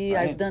TV.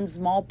 Right. I've done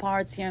small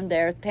parts here and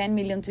there, 10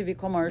 million TV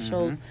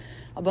commercials.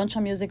 A bunch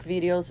of music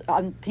videos.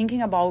 I'm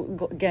thinking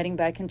about getting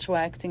back into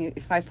acting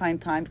if I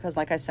find time because,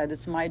 like I said,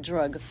 it's my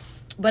drug.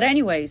 But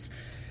anyways,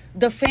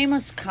 the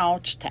famous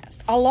couch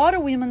test. A lot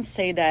of women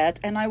say that,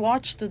 and I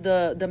watched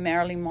the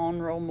Marilyn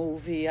Monroe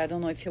movie. I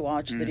don't know if you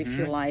watched it, if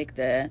you liked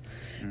it.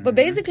 But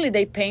basically,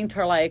 they paint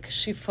her like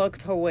she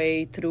fucked her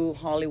way through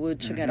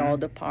Hollywood to get all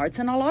the parts.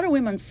 And a lot of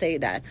women say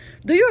that.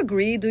 Do you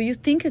agree? Do you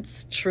think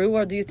it's true,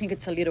 or do you think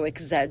it's a little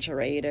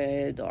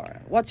exaggerated?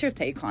 Or what's your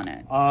take on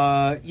it?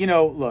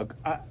 Look,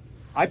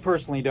 I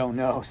personally don't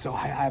know, so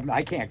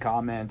I can't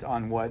comment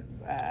on what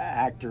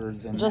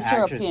actors and Just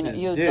actresses your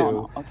opinion. You do. Don't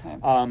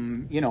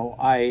know.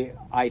 Okay.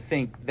 I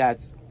think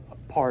that's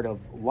part of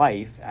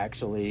life.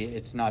 Actually,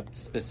 it's not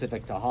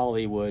specific to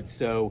Hollywood.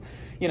 So,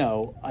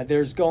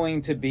 there's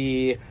going to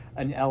be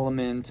an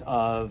element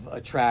of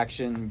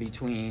attraction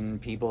between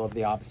people of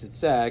the opposite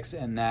sex,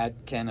 and that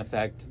can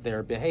affect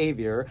their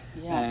behavior.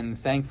 Yeah. And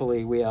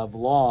thankfully, we have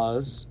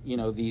laws,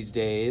 these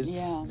days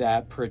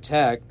that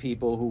protect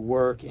people who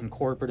work in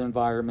corporate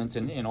environments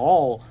and in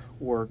all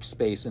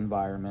workspace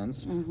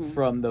environments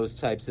from those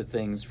types of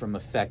things from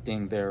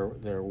affecting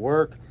their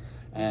work.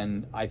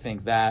 And I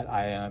think that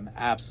I am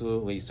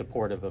absolutely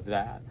supportive of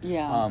that.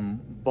 Yeah.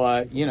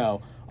 But,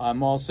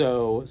 I'm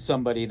also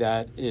somebody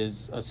that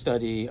is a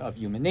study of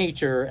human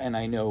nature, and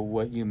I know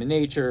what human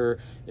nature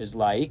is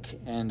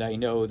like, and I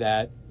know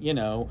that,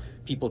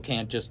 people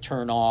can't just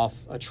turn off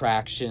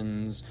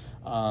attractions,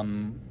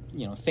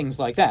 things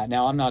like that.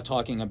 Now, I'm not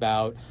talking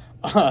about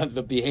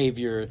the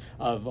behavior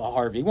of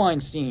Harvey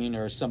Weinstein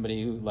or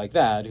somebody like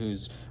that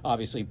who's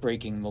obviously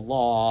breaking the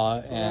law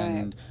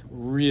and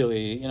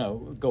really,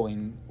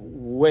 going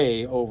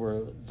way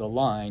over the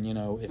line,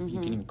 if you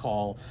can even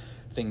call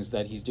things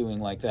that he's doing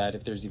like that,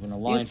 if there's even a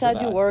line You said for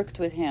that. you worked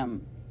with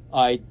him.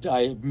 I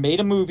made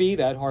a movie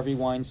that Harvey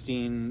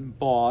Weinstein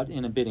bought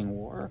in a bidding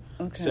war.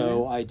 Okay.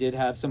 So I did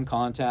have some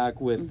contact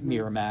with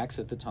Miramax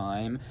at the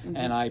time,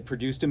 and I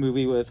produced a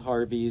movie with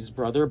Harvey's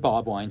brother,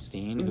 Bob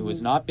Weinstein, who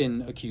has not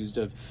been accused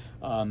of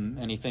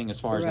anything as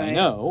far as I Right.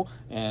 know,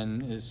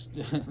 and is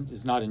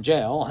is not in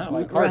jail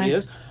like Harvey Right.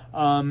 is.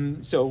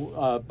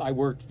 So I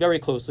worked very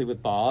closely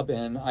with Bob,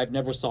 and I've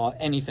never saw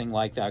anything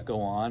like that go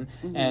on.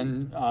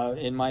 And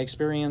in my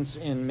experience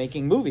in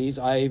making movies,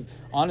 I've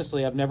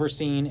never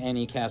seen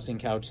any casting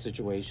couch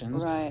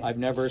situations. Right. I've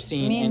never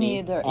seen Me any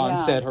neither,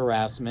 on-set yeah.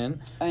 harassment.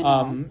 I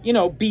know. You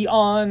know,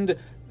 beyond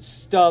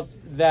stuff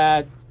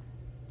that,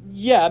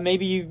 yeah,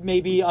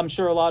 maybe I'm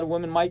sure a lot of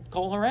women might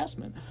call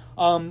harassment.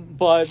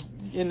 But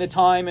in the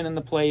time and in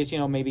the place, you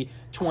know, maybe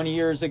 20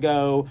 years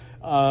ago,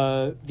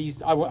 I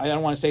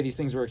don't want to say these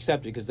things were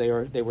accepted, because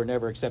they were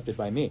never accepted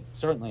by me,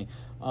 certainly.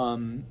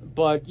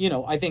 But, you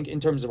know, I think in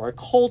terms of our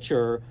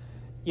culture,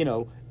 you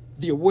know,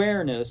 the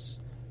awareness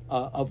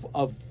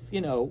of you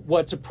know,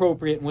 what's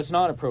appropriate and what's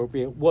not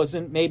appropriate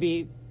wasn't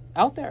maybe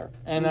out there.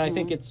 And I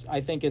think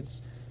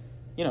it's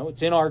you know,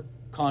 it's in our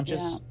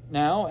conscious Yeah.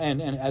 now,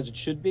 and as it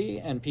should be,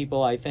 and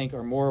people, I think,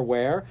 are more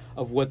aware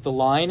of what the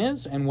line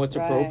is and what's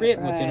Right, appropriate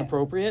and what's right,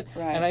 inappropriate.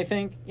 right. And I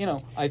think, you know,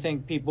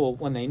 people,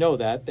 when they know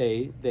that,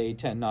 they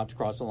tend not to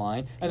cross the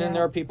line. And then Yeah.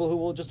 there are people who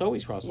will just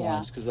always cross the Yeah.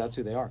 lines, because that's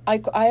who they are.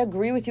 I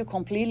agree with you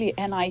completely,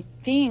 and I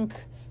think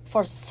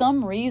for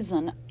some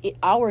reason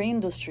our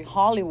industry,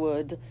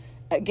 Hollywood,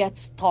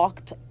 gets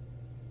talked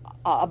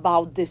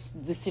about these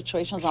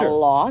situations Sure. a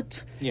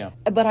lot. Yeah.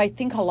 But I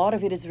think a lot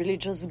of it is really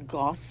just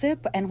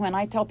gossip. And when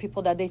I tell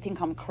people that, they think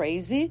I'm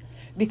crazy,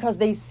 because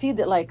they see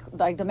that, like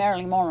the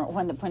Marilyn Monroe,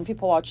 when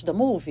people watch the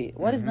movie.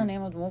 What is the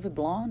name of the movie?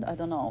 Blonde? I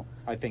don't know.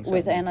 I think so.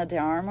 With Anna de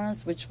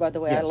Armas, which, by the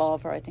way, I Yes.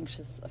 love her. I think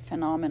she's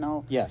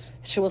phenomenal. Yes.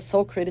 She was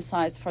so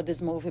criticized for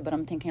this movie, but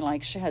I'm thinking,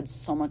 like, she had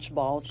so much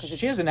balls. Cause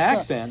She has an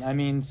accent. I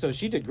mean, so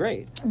she did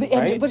great.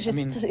 Right? But I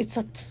mean, it's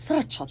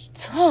such a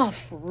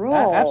tough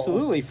role.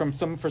 absolutely, for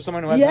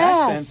someone who has an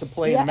accent to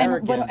play an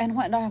American.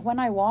 And when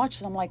I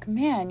watched it, I'm like,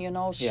 man, you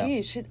know,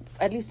 Yeah. she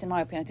at least in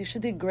my opinion, I think she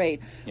did great.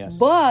 Yes.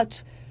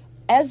 But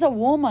as a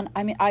woman,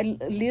 I mean, I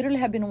literally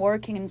have been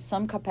working in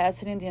some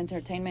capacity in the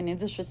entertainment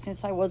industry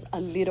since I was a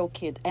little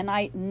kid, and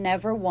I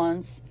never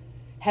once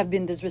have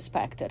been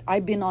disrespected.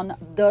 I've been on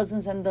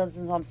dozens and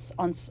dozens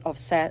of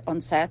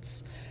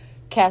sets,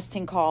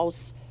 casting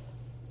calls,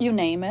 you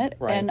name it,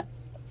 Right. and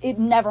it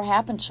never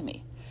happened to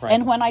me. Right.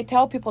 And when I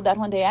tell people that,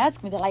 when they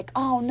ask me, they're like,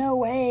 "Oh, no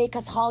way,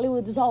 because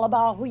Hollywood is all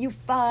about who you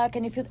fuck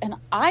and if you." And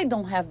I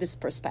don't have this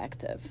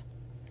perspective.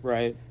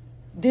 Right.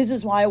 This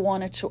is why I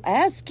wanted to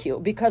ask you,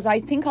 because I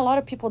think a lot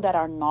of people that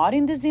are not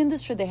in this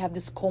industry, they have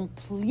this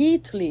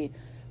completely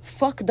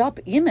fucked up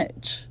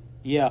image.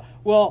 Yeah.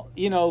 Well,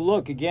 you know,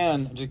 look,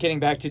 again, just getting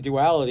back to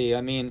duality,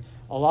 I mean,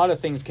 a lot of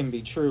things can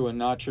be true and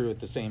not true at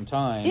the same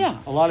time. Yeah.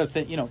 A lot of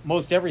things, you know,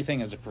 most everything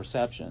is a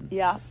perception.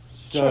 Yeah.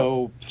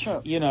 So,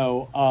 True. you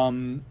know,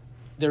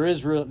 there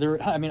is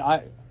I mean,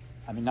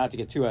 not to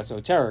get too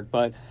esoteric,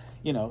 but,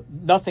 you know,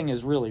 nothing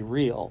is really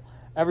real.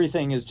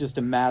 Everything is just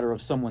a matter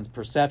of someoe's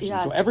perception.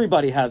 Yes. So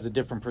everybody has a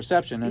different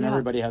perception, and Yeah.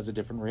 everybody has a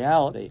different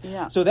reality.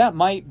 Yeah. So that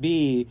might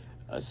be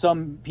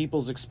some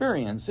people's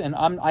experience, and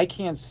I'm not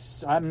going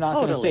to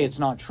Totally. say it's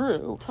not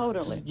true.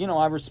 Totally. You know,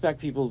 I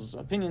respect people's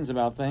opinions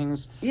about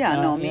things. Yeah,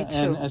 no, me too.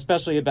 And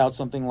especially about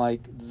something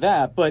like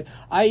that. But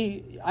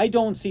I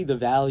don't see the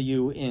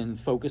value in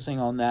focusing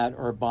on that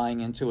or buying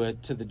into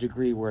it to the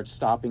degree where it's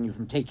stopping you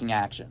from taking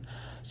action.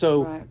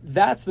 So Right.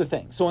 that's the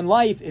thing. So in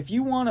life, if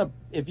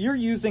you're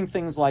using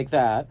things like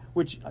that,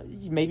 which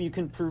maybe you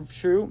can prove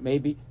true,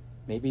 maybe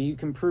you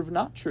can prove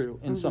not true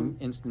in some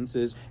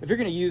instances. If you're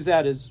going to use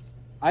that as,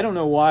 I don't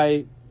know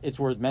why it's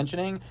worth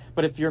mentioning,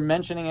 but if you're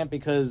mentioning it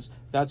because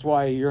that's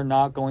why you're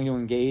not going to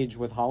engage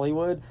with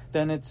Hollywood,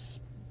 then it's,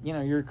 you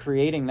know, you're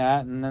creating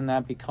that, and then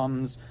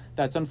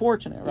that's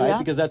unfortunate, right? Yeah.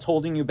 Because that's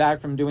holding you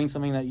back from doing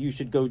something that you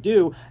should go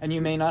do, and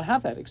you may not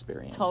have that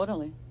experience.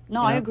 Totally.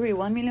 No, You I know? agree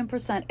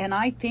 1,000,000%. And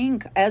I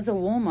think as a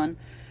woman,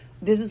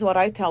 this is what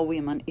I tell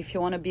women. If you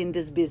want to be in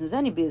this business,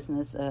 any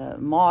business,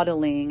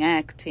 modeling,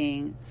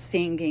 acting,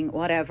 singing,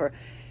 whatever,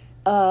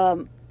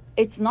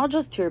 it's not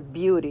just your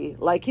beauty.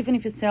 Like, even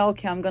if you say,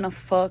 okay, I'm going to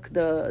fuck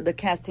the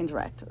casting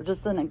director,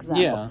 just an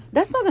example. Yeah.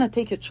 That's not going to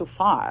take you too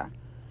far.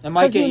 It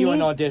might 'Cause get you an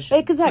need- audition.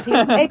 Exactly.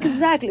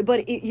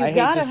 But you I hate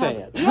gotta to say have,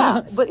 it.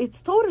 yeah. But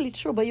it's totally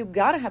true. But you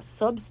gotta have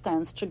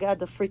substance to get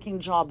the freaking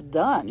job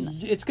done.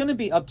 It's going to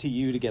be up to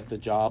you to get the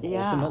job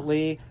Yeah.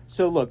 ultimately.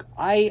 So look,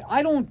 I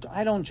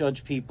don't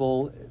judge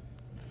people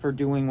for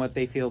doing what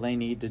they feel they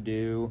need to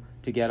do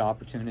to get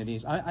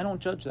opportunities. I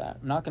don't judge that.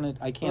 I'm not going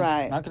to. I can't.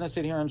 Right. I'm not going to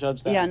sit here and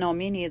judge that. Yeah, no,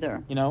 me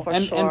neither. You know. for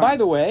and sure. and by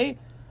the way,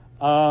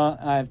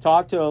 I've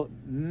talked to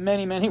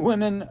many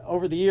women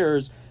over the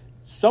years.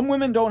 Some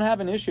women don't have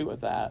an issue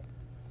with that.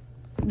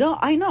 No,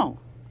 I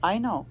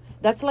know.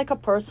 That's like a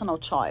personal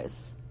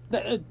choice,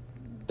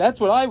 That's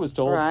what I was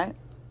told. right?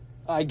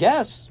 I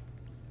guess.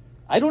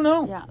 I don't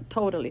know. Yeah,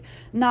 totally.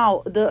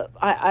 Now,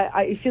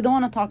 I if you don't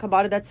want to talk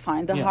about it, that's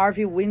fine. The Yeah.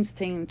 Harvey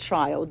Weinstein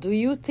trial. Do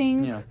you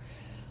think? Yeah.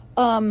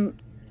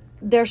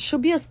 There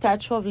should be a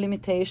statute of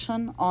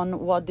limitation on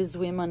what these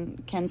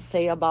women can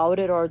say about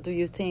it, or do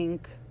you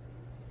think?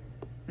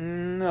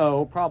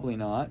 No, probably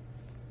not.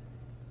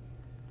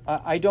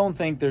 I don't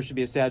think there should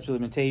be a statute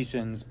of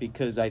limitations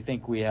because I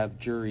think we have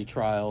jury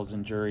trials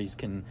and juries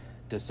can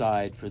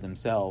decide for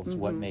themselves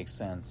what makes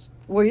sense.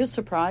 Were you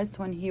surprised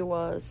when he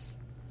was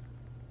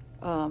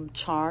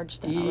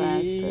charged and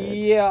arrested?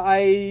 Yeah,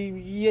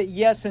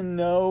 yes and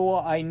no.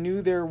 I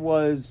knew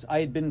I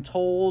had been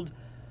told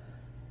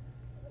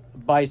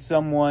by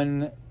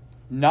someone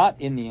not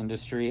in the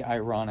industry,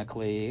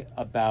 ironically,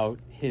 about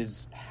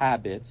his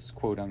habits,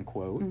 quote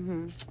unquote.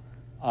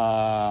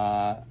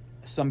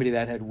 Somebody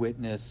that had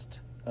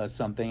witnessed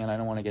something, and I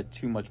don't want to get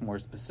too much more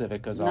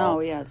specific because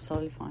it's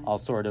totally fine. I'll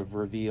sort of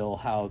reveal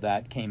how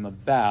that came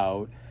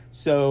about.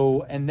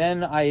 So, and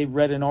then I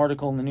read an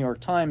article in the New York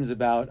Times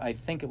about, I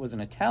think it was an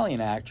Italian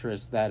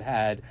actress that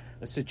had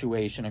a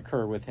situation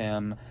occur with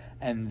him,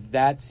 and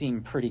that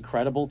seemed pretty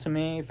credible to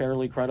me,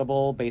 fairly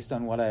credible based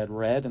on what I had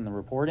read in the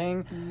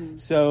reporting.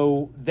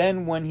 So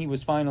then when he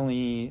was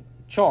finally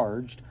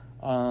charged,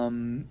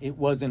 it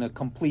wasn't a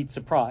complete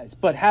surprise.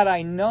 But had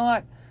I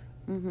not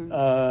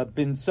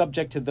been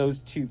subject to those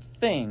two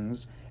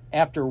things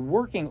after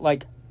working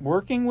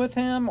with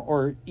him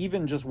or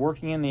even just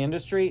working in the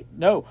industry,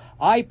 no,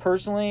 I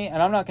personally,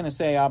 and I'm not going to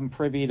say I'm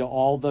privy to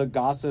all the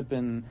gossip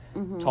and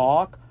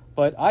talk,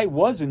 but I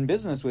was in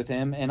business with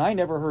him and I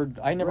never heard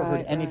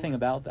anything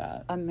about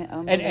that.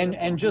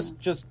 And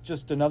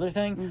just another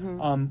thing,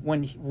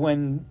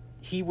 when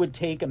he would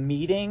take a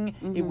meeting,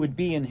 it would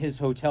be in his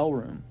hotel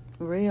room.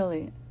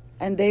 Really?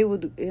 And they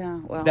would,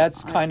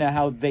 that's kind of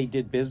how they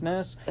did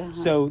business.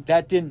 So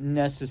that didn't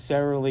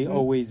necessarily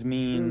always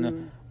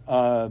mean,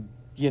 it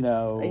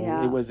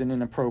was an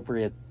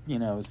inappropriate,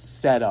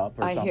 setup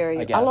or something. I hear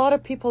you. I guess. A lot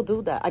of people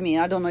do that. I mean,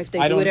 I don't know if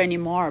they do it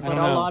anymore, but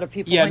a lot of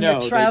people, when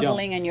you're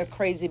traveling and you're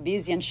crazy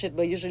busy and shit,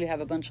 but usually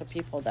have a bunch of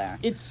people there.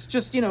 It's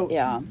just,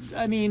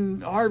 I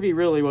mean, Harvey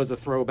really was a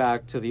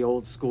throwback to the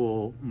old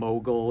school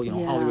mogul,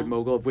 Hollywood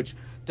mogul, of which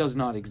does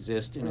not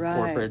exist in a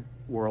corporate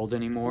world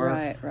anymore.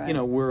 Right.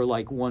 Where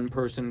like one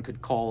person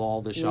could call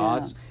all the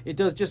shots. It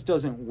just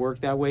doesn't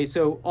work that way.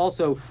 So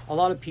also a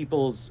lot of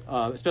people's,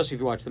 especially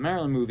if you watch the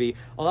Marilyn movie,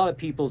 a lot of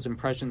people's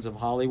impressions of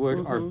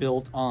Hollywood are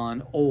built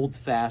on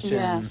old-fashioned,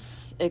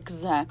 yes,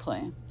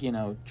 exactly,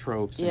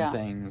 tropes and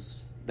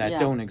things that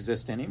don't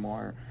exist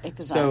anymore.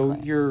 Exactly. So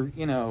you're,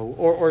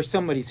 or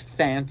somebody's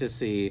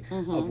fantasy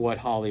of what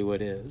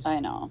Hollywood is. I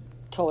know,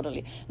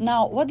 totally.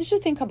 Now, what did you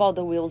think about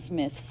the Will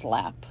Smith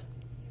slap?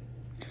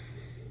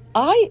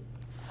 I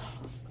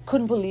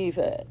couldn't believe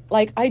it.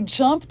 Like, I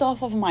jumped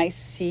off of my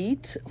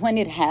seat when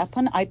it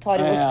happened. I thought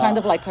it was kind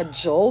of like a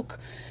joke.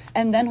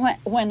 And then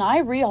when I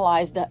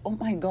realized that, oh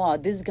my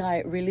God, this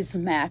guy really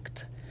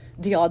smacked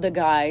the other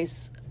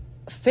guy's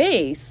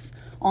face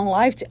on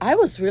live, I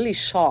was really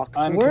shocked.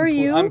 Were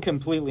you? I'm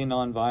completely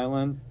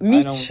nonviolent.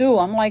 Me too.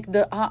 I'm like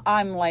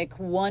I'm like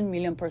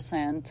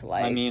 1,000,000%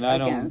 like. I mean, I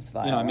against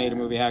don't. violence. I made a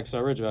movie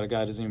Hacksaw Ridge about a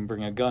guy who doesn't even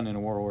bring a gun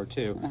in World War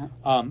II.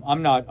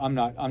 I'm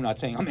not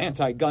saying I'm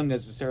anti-gun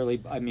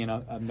necessarily. I mean,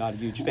 I'm not a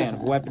huge fan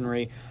of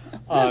weaponry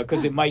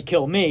because it might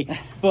kill me.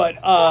 But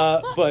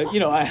I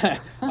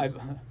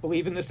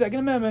believe in the Second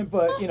Amendment.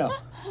 But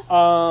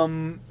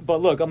but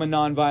look, I'm a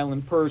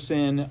nonviolent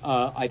person.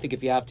 I think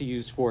if you have to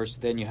use force,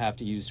 then you have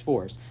to use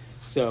force.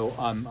 So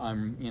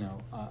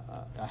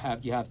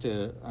you have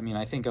to. I mean,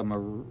 I think I'm a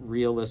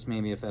realist,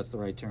 maybe if that's the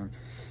right term.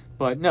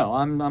 But no,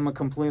 I'm a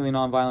completely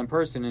nonviolent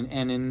person,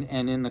 and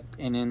in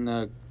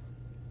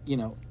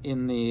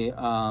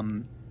the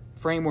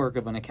framework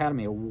of an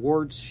Academy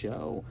Awards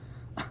show.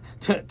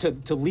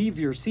 To leave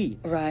your seat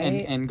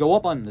and go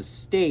up on the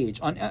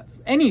stage on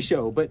any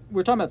show, but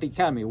we're talking about the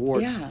Academy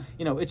Awards.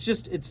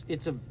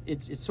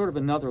 It's sort of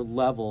another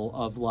level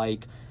of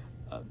like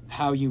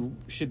how you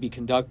should be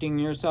conducting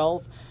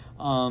yourself,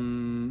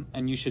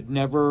 and you should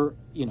never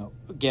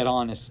get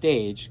on a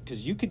stage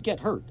because you could get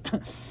hurt.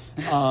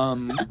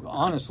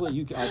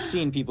 Honestly, I've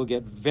seen people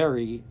get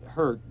very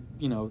hurt.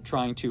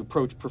 Trying to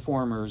approach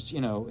performers,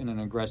 in an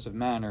aggressive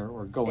manner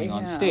or going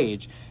on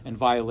stage and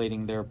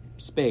violating their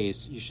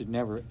space. You should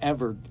never,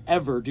 ever,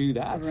 ever do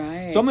that.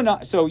 Right.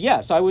 So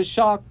yes, I was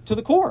shocked to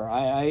the core.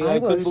 I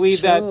couldn't believe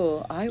that.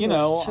 I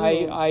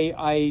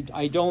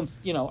don't.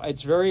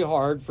 It's very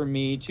hard for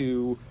me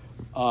to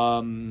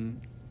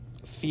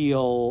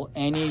feel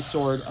any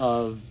sort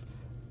of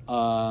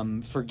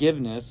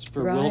forgiveness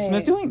for Will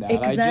Smith doing that.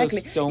 Exactly.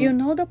 I just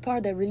don't. The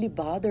part that really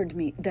bothered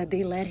me, that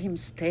they let him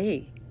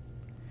stay.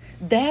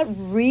 That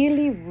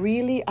really,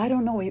 really, I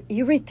don't know, it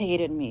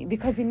irritated me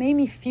because it made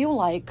me feel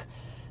like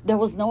there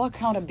was no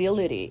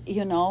accountability,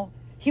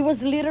 He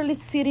was literally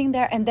sitting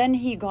there, and then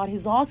he got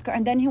his Oscar,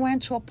 and then he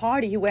went to a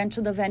party. He went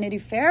to the Vanity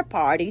Fair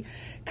party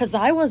because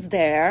I was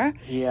there,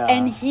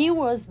 and he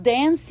was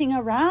dancing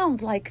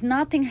around like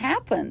nothing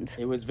happened.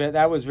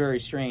 That was very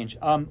strange.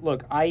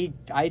 Look, I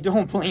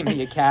don't blame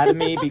the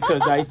Academy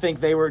because I think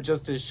they were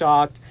just as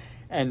shocked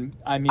and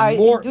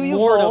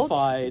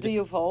mortified. Do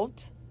you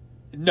vote?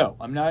 No,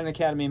 I'm not an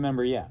Academy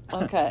member yet.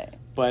 Okay.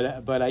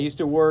 But I used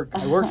to work.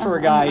 I worked for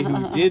a guy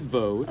who did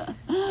vote,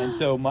 and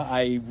so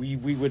we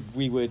would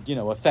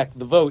affect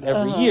the vote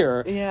every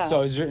year. Yeah. So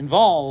I was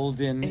involved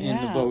in the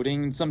Yeah.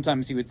 voting. And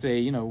sometimes he would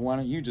say, why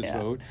don't you just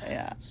vote?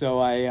 Yeah. So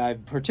I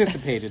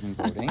participated in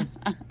voting.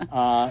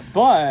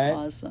 But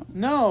Awesome.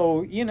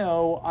 no,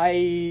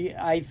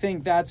 I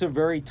think that's a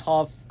very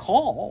tough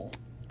call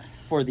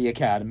for the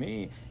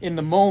Academy in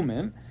the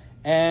moment.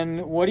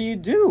 And what do you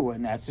do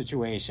in that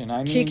situation? I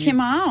mean, Kick him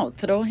out,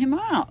 throw him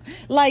out.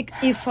 Like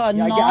if a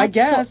I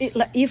guess.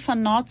 if a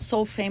not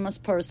so famous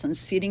person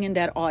sitting in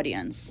that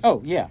audience,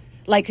 oh yeah,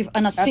 like if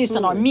an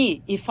assistant or Absolutely.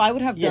 me, if I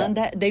would have Yeah. done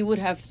that, they would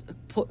have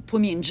put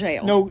me in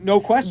jail.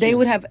 no question. They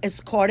would have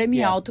escorted me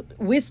Yeah. out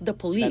with the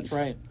police.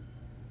 That's right.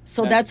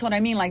 So that's what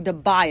I mean, like the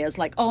bias,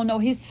 like, oh no,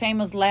 he's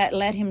famous, let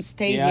him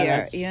stay Yeah, here.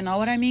 that's- You know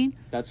what I mean?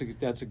 That's a good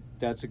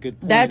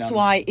point. That's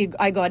why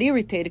I got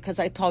irritated, because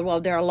I thought,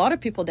 well, there are a lot of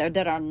people there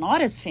that are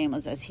not as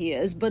famous as he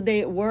is, but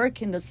they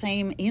work in the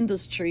same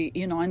industry,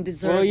 and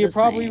deserve. Well, you're the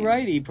probably same.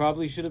 right. He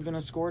probably should have been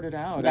escorted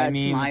out. That's I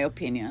mean, my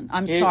opinion.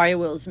 I'm sorry,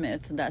 Will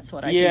Smith. That's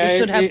what I Yeah,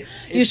 think. You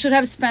it's- should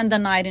have spent the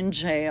night in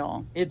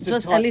jail. It's a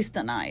Just tou- at least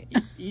a night.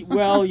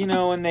 Well,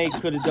 and they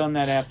could have done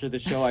that after the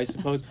show, I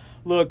suppose.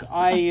 Look,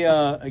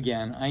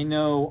 I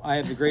know I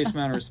have the greatest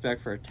amount of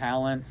respect for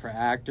talent, for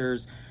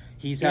actors.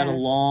 He's had a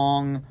Yes.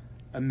 long,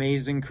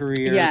 amazing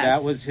career. Yes.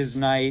 That was his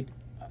night.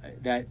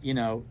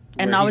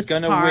 And now it's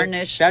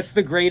tarnished. That's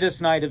the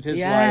greatest night of his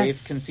life,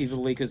 Yes.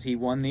 conceivably, because he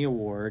won the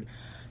award.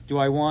 Do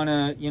I want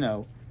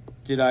to,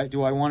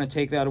 do I want to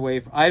take that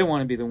away? I don't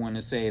want to be the one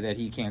to say that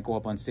he can't go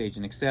up on stage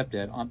and accept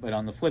it. But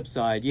on the flip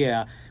side,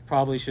 yeah,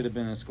 probably should have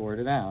been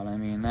escorted out. I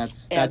mean,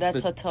 that's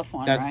a tough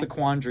one. That's right? the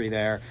quandary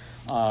there,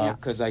 Yeah.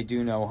 because I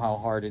do know how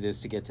hard it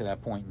is to get to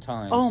that point in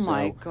time. Oh, So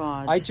my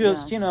God, I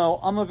just, yes.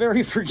 I'm a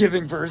very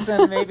forgiving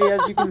person, maybe,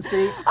 as you can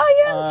see.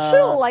 I am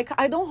too. Like,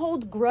 I don't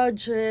hold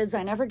grudges.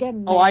 I never get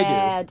mad. Oh, I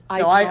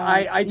do. No,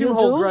 I do You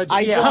hold grudges. I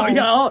Yeah,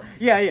 don't.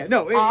 yeah.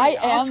 No,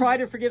 I'll try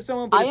to forgive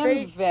someone, but I if am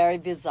they, very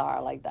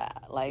bizarre like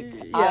that. Like,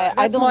 yeah,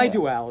 I that's don't. my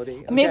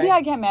duality. Maybe okay?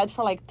 I get mad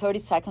for like 30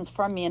 seconds,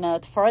 for a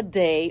minute, for a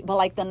day, but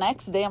like the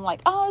next day I'm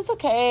like, oh, it's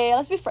okay.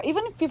 Let's be friends.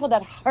 Even people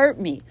that hurt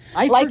me,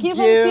 even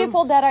forgive.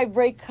 people that I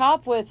break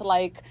up with,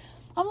 like,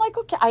 I'm like,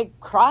 okay, I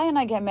cry and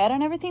I get mad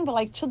and everything, but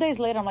like 2 days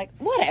later, I'm like,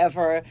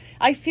 whatever.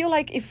 I feel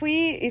like if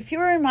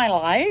you're in my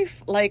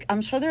life, like,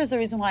 I'm sure there's a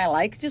reason why I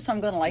liked you, so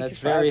I'm gonna like That's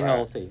you forever. very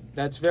healthy.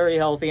 That's very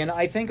healthy, and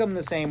I think I'm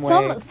the same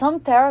way. Some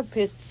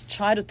therapists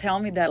try to tell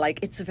me that like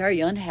it's very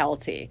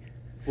unhealthy.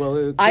 Well,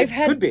 it I've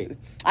could be.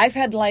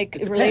 had like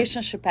depends.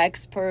 relationship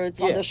experts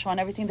on Yeah. the show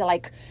and everything. They're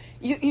like,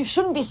 you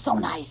shouldn't be so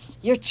nice.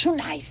 You're too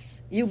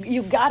nice.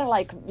 You gotta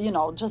like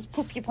just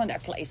put people in their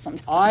place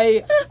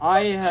sometimes.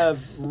 I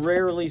have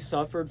rarely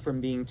suffered from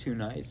being too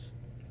nice.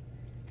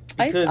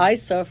 Because I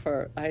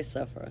suffer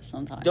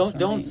sometimes. from don't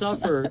being too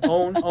suffer.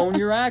 Own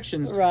your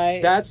actions.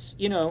 Right. That's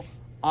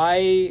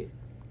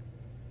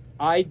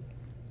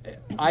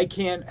I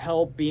can't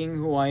help being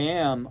who I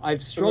am.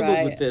 I've struggled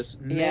Right. with this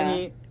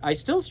Yeah. I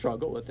still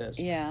struggle with this.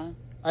 Yeah,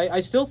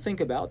 I still think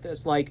about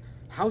this. Like,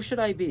 how should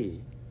I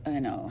be? I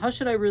know. How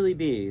should I really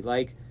be?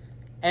 Like,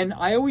 and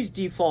I always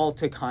default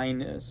to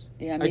kindness.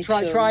 Yeah, I me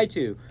try too. try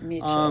to. Me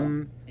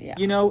too. Yeah.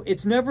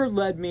 It's never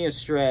led me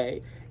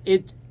astray.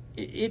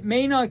 It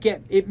may not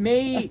get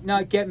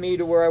me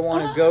to where I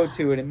want to go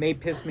to, and it may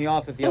piss me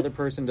off if the other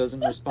person doesn't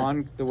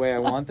respond the way I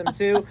want them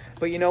to.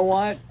 But you know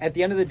what? At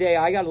the end of the day,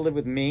 I got to live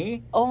with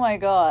me. Oh my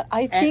God,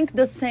 I think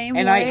the same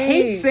And way. I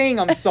hate saying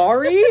I'm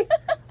sorry.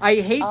 I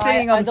hate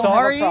saying I'm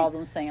sorry. I don't have a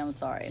problem saying I'm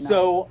sorry. No.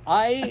 So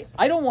I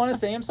don't want to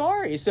say I'm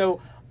sorry. So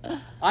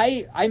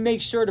I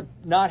make sure to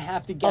not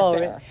have to get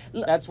there.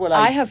 really? That's what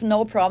I have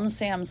no problem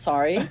saying I'm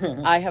sorry.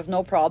 I have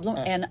no problem,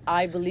 Uh. and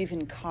I believe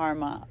in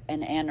karma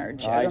and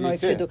energy. I I don't do know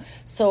if you too. do.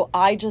 So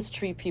I just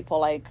treat people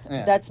like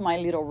Yeah. that's my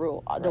little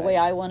rule. The Right. way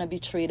I want to be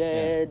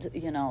treated,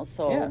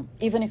 So Yeah.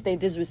 even if they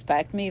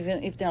disrespect me,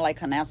 even if they're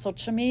like an asshole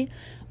to me,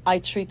 I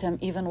treat them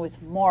even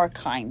with more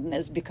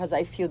kindness because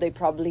I feel they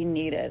probably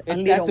need it a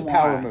little That's a more.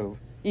 power move.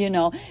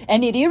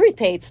 And it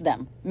irritates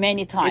them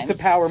many times. It's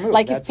a power move,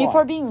 Like that's if people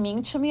why. are being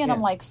mean to me and I'm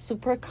Yeah. like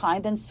super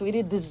kind and sweet,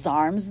 it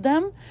disarms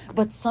them.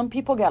 But some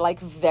people get like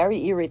very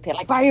irritated.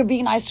 Like, why are you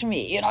being nice to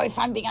me? If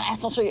I'm being an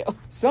asshole to you.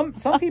 Some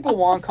people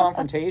want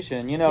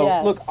confrontation.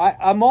 Yes. Look,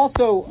 I'm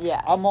also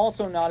Yes.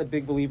 not a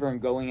big believer in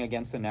going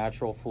against the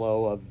natural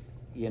flow of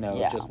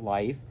just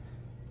life.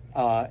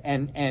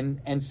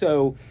 And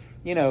so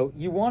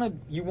you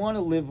want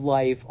to live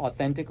life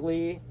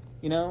authentically.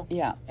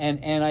 Yeah.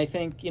 And I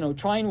think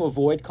trying to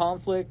avoid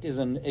conflict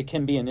it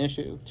can be an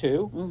issue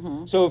too.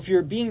 Mm-hmm. So if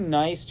you're being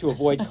nice to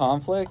avoid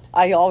conflict,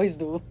 I always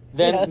do.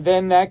 then Yes.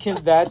 then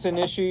that's an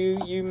issue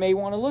you may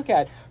want to look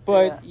at.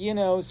 But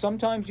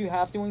sometimes you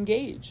have to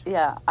engage.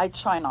 Yeah, I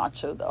try not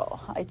to though.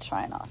 I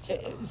try not to.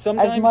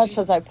 Sometimes As much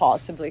as I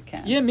possibly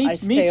can. Yeah, I me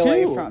stay too.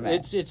 away from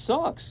it. It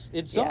sucks.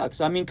 It Yeah. sucks.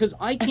 I mean, because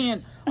I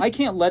can't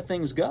let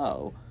things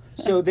go.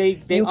 So they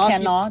You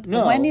cannot.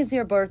 No. When is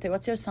your birthday?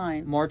 What's your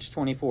sign? March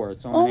 24th.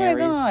 So Oh I'm my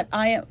Aries. God!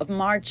 I am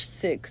March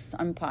 6th.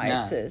 I'm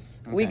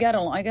Pisces. Yeah. We Okay. get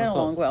along. I get We're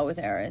along close. well with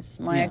Aries.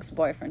 My Yeah.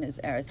 ex-boyfriend is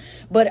Aries,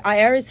 but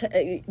Aries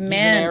man. He's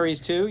an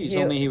Aries too. You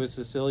told me he was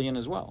Sicilian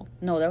as well.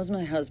 No, that was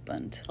my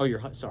husband. Oh,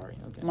 sorry.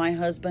 Okay. My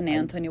husband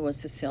Anthony was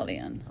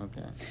Sicilian,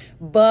 Okay.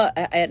 but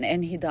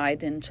and he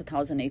died in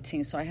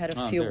 2018. So I had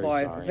a Oh, few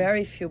very sorry.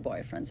 very few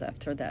boyfriends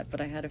after that.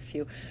 But I had a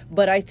few.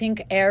 But I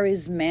think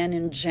Aries men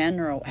in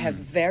general have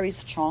very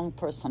strong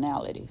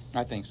personalities.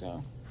 I think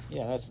so.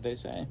 Yeah, that's what they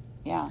say.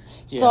 Yeah.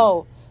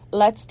 So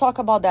let's talk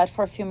about that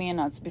for a few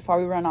minutes before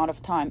we run out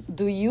of time.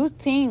 Do you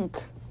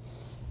think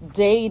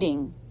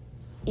dating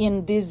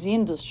in this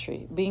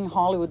industry, being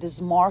Hollywood,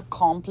 is more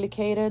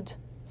complicated?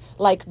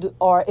 Like,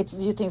 or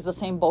do you think it's the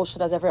same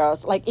bullshit as everywhere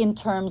else? Like, in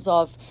terms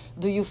of,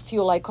 do you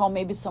feel like, oh,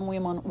 maybe some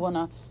women want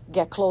to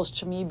get close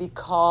to me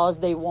because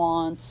they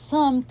want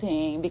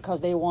something,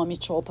 because they want me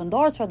to open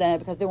doors for them,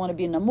 because they want to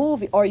be in a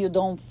movie, or you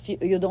don't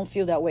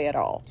feel that way at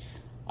all?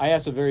 I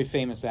asked a very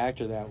famous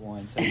actor that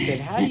once. I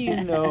said, how do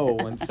you know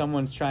when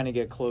someone's trying to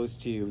get close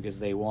to you because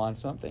they want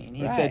something? And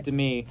he said to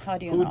me, How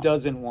do you who know?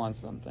 doesn't want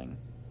something?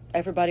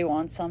 Everybody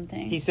wants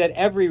something. He said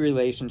every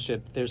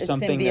relationship, there's It's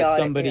something that symbiotic,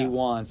 somebody yeah.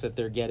 wants that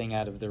they're getting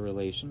out of the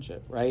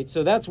relationship, right?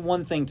 So that's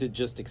one thing to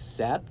just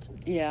accept.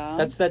 Yeah.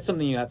 That's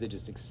something you have to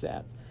just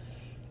accept.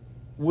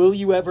 Will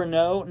you ever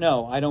know?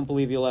 No, I don't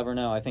believe you'll ever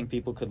know. I think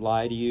people could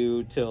lie to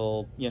you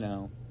till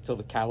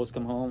the cows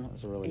come home.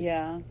 That's a really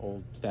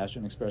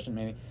old-fashioned expression,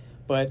 maybe.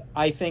 But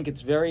I think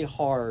it's very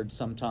hard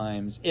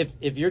sometimes.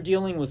 If you're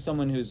dealing with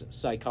someone who's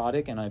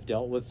psychotic, and I've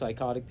dealt with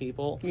psychotic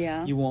people,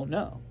 you won't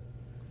know.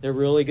 They're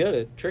really good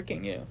at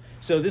tricking you.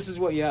 So this is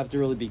what you have to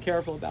really be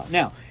careful about.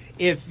 Now,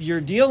 if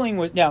you're dealing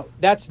with... Now,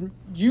 that's...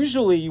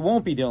 Usually you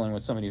won't be dealing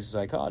with somebody who's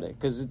psychotic,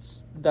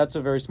 because that's a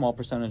very small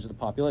percentage of the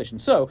population.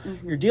 So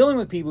you're dealing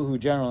with people who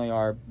generally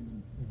are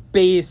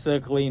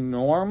basically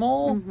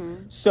normal.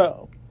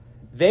 So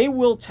they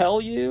will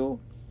tell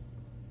you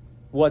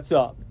what's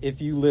up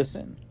if you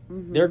listen.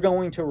 They're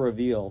going to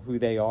reveal who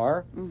they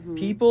are.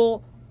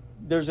 People...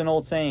 There's an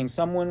old saying,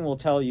 someone will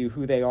tell you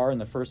who they are in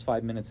the first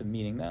 5 minutes of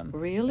meeting them.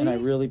 Really? And I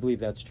really believe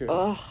that's true.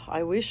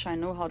 I wish I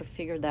knew how to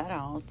figure that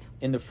out.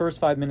 In the first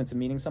 5 minutes of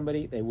meeting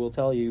somebody, they will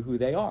tell you who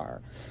they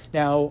are.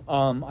 Now,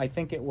 I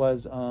think it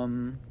was,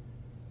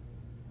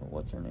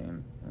 what's her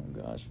name?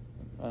 Oh, gosh.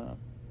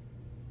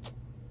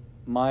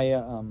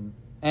 Maya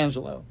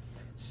Angelou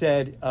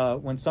said,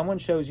 when someone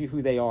shows you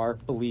who they are,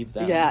 believe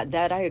them. Yeah,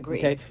 that I agree.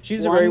 Okay,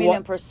 she's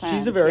 1,000,000%.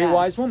 she's a very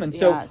wise woman.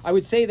 So yes. I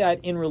would say that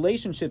in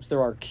relationships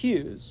there are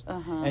cues,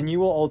 and you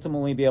will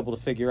ultimately be able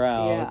to figure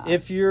out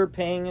if you're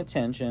paying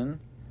attention.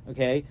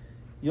 Okay,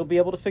 you'll be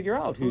able to figure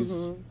out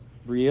who's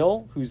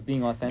real, who's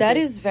being authentic. That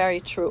is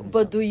very true.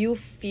 But do you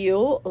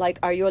feel like,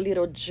 are you a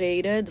little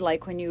jaded,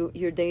 like when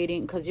you're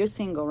dating, because you're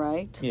single,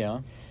 right?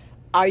 Yeah.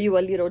 Are you a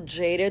little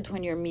jaded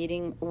when you're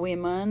meeting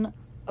women?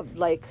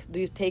 Like,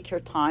 do you take your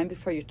time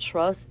before you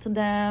trust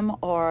them,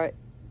 or...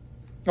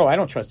 Oh, I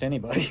don't trust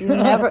anybody. You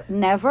never?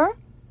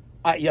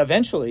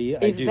 Eventually,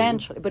 I do.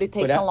 Eventually, but it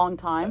takes a long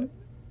time?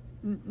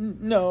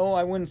 No,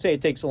 I wouldn't say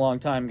it takes a long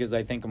time, because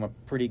I think I'm a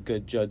pretty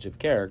good judge of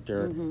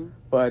character.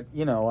 But,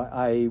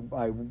 I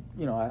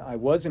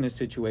was in a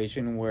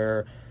situation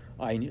where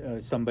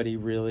somebody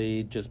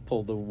really just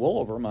pulled the wool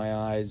over my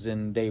eyes,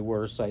 and they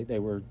were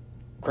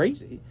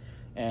crazy.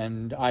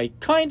 And I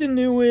kind of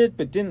knew it,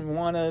 but didn't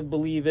want to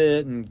believe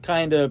it, and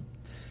kind of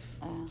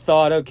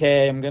thought,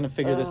 okay, I'm going to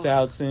figure this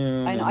out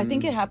soon. I know. I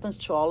think it happens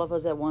to all of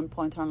us at one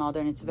point or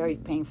another, and it's very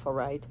painful,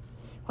 right?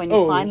 When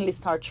you finally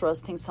start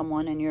trusting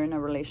someone and you're in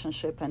a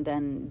relationship, and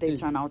then they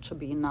turn out to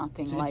be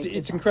nothing like it.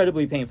 It's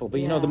incredibly painful.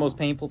 But the most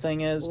painful thing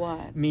is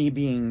what? me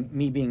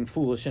being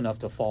foolish enough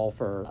to fall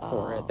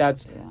for it.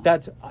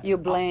 That's you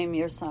blame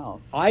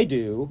yourself. I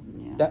do.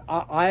 Yeah. That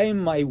I'm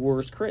my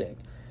worst critic.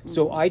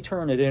 So I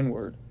turn it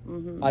inward.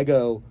 I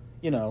go,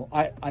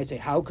 I say,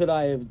 how could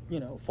I have,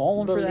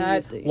 fallen for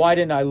that? Believed it, Why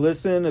didn't I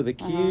listen to the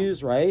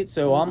cues, right?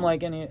 So I'm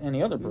like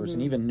any other person,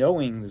 even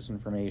knowing this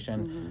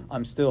information,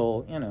 I'm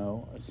still,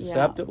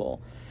 susceptible.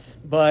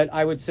 But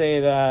I would say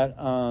that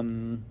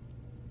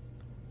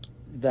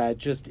that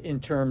just in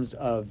terms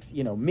of,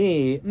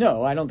 me,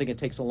 no, I don't think it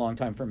takes a long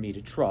time for me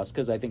to trust,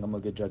 because I think I'm a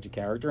good judge of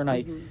character. And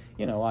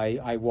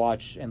I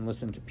watch and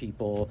listen to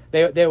people.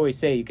 They always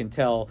say you can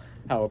tell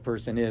how a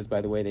person is by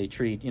the way they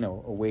treat, a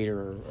waiter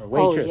or a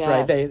waitress,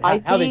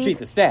 right? How they treat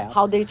the staff.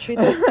 How they treat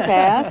the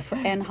staff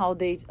and how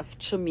they,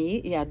 to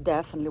me,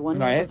 definitely.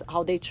 One is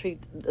how they treat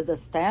the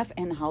staff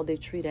and how they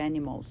treat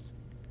animals.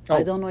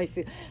 I don't know if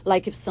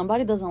if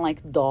somebody doesn't like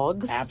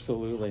dogs.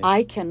 Absolutely.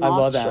 I cannot. I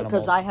love animals.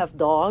 Because I have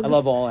dogs. I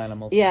love all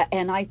animals. Yeah,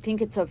 and I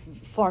think it's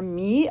for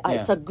me,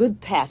 it's a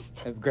good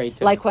test. A great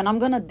test. Like when I'm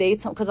going to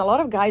date because a lot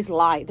of guys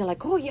lie. They're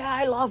like, oh yeah,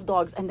 I love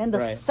dogs. And then the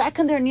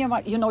second they're near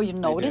you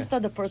notice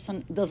that the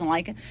person doesn't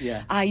like it.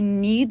 Yeah. I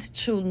need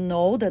to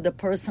know that the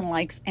person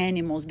likes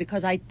animals,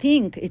 because I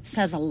think it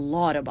says a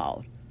lot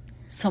about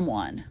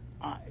someone.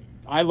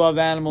 I love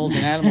animals,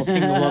 and animals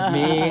seem to love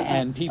me,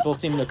 and people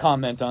seem to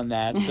comment on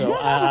that. So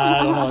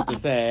I don't know what to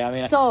say. I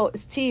mean, So,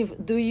 Steve,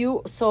 do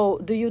you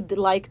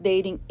like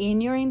dating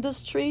in your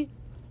industry,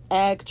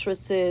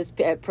 actresses,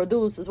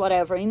 producers,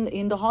 whatever,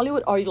 in the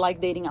Hollywood, or you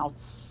like dating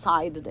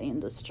outside the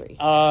industry,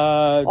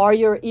 or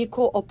you're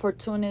equal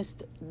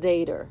opportunist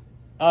dater?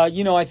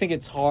 I think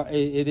it's hard.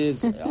 It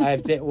is.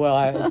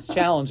 It's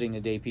challenging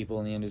to date people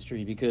in the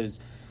industry because,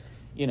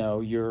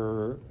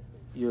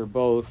 you're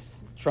both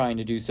trying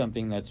to do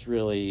something that's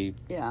really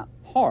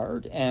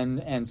hard,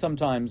 and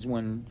sometimes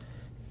when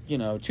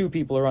two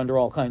people are under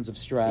all kinds of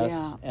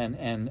stress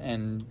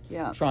and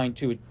trying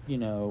to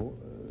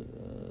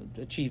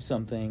achieve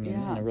something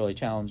in a really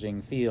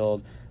challenging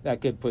field, that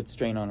could put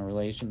strain on a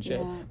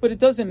relationship. But it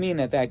doesn't mean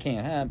that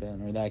can't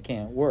happen or that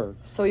can't work.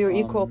 So you're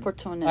equal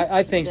opportunist.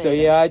 I think so.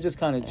 Yeah, I just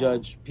kind of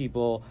judge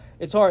people.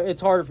 It's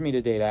harder for me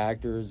to date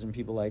actors and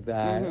people like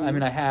that. I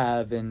mean, I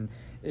have, and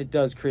it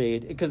does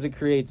create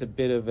a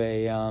bit of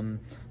a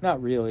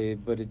not really,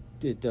 but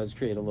it does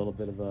create a little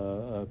bit of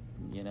a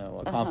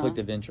conflict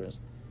of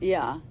interest.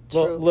 Yeah,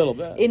 true. A little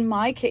bit. In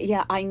my case,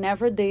 I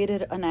never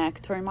dated an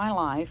actor in my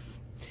life.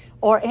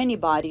 Or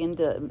anybody in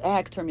the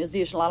actor,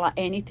 musician,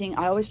 anything.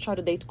 I always try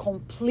to date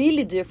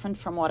completely different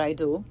from what I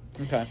do.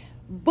 Okay.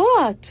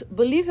 But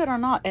believe it or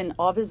not, and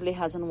obviously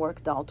hasn't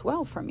worked out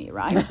well for me,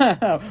 right?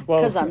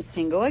 Because I'm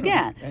single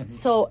again.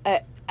 So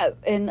I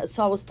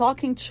was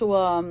talking to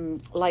a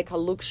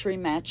luxury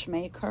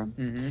matchmaker,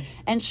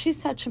 and she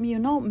said to me,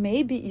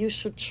 maybe you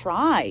should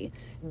try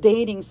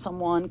dating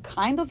someone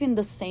kind of in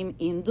the same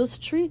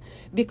industry,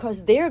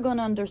 because they're going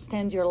to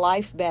understand your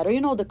life better.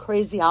 The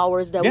crazy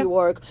hours that we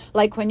work.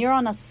 Like when you're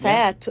on a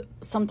set,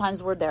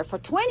 sometimes we're there for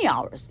 20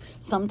 hours.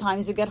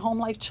 Sometimes you get home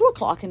like 2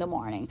 o'clock in the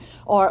morning.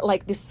 Or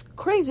like this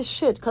crazy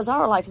shit, because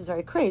our life is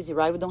very crazy,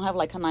 right? We don't have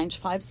like a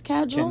 9-to-5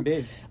 schedule. Can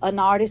be. An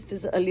artist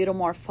is a little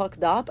more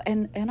fucked up.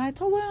 And I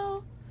thought,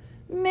 well,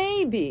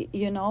 maybe,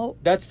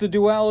 That's the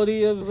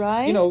duality of,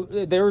 right?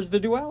 There's the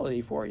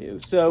duality for you.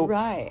 So,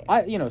 right.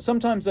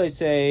 Sometimes I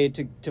say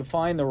to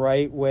find the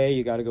right way,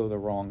 you got to go the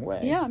wrong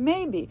way. Yeah,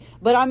 maybe.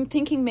 But I'm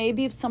thinking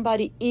maybe if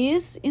somebody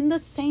is in the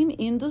same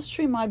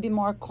industry, might be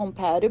more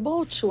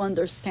compatible to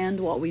understand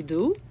what we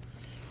do.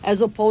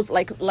 As opposed,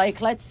 like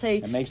let's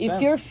say,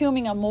 if you're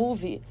filming a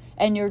movie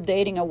and you're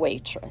dating a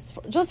waitress,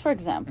 just for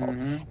example,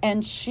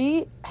 and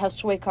she has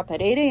to wake up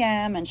at 8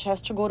 a.m. and she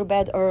has to go to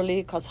bed early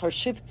because her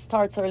shift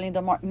starts early in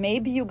the morning.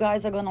 Maybe you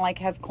guys are going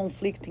to have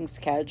conflicting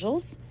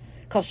schedules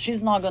because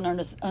she's not going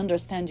to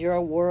understand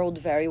your world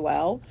very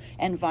well,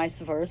 and vice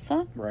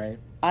versa. Right.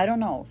 I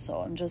don't know. So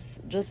I'm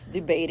just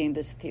debating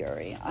this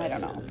theory. I don't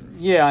know.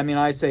 Yeah, I mean,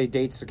 I say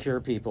date secure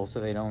people so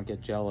they don't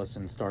get jealous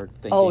and start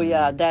thinking. Oh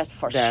yeah, that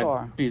for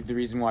sure. The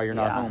reason why you're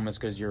not home is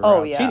because you're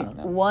cheating on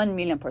them.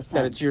 1,000,000%.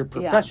 That it's your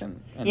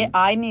profession. Yeah,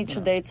 I need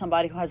to date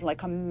somebody who has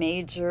like a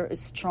major,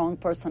 strong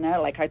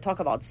personality. Like I talk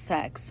about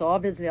sex, so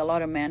obviously a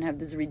lot of men have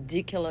this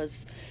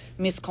ridiculous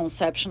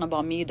misconception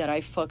about me that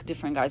I fuck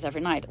different guys every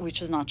night,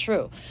 which is not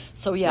true.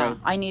 So right.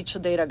 I need to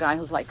date a guy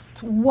who's like,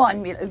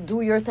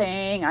 do your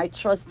thing, I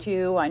trust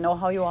you, I know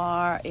how you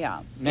are.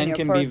 Men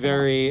can be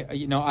very,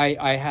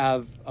 I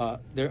have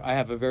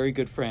a very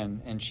good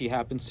friend, and she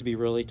happens to be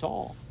really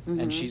tall,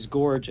 and she's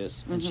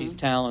gorgeous, and she's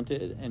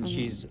talented, and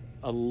she's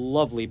a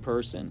lovely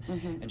person,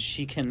 and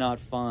she cannot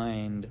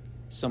find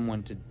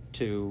someone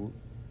to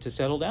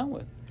settle down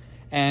with.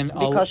 And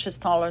because she's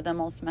taller than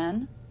most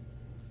men?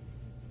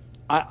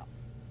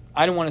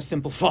 I don't want to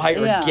simplify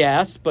or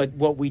guess, but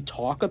what we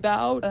talk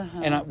about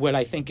and what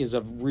I think is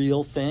a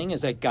real thing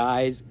is that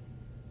guys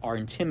are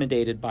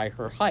intimidated by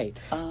her height.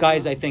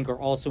 Guys, I think, are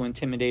also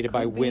intimidated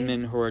by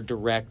women who are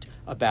direct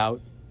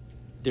about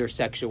their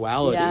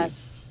sexuality.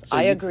 Yes,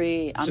 I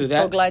agree. I'm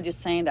so glad you're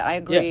saying that. I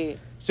agree. Yeah.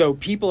 So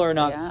people are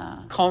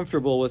not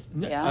comfortable with,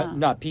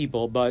 not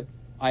people, but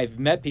I've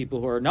met people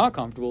who are not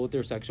comfortable with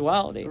their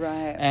sexuality.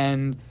 Right.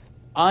 And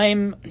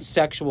I'm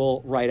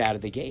sexual right out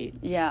of the gate.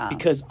 Yeah.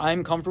 Because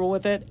I'm comfortable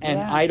with it, and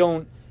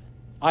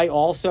I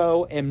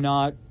also am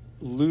not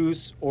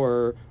loose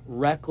or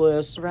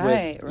reckless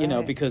with,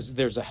 because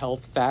there's a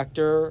health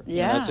factor.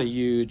 Yeah. That's a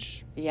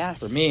huge,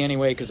 for me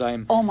anyway, because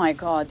I'm... Oh my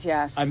God,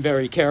 yes. I'm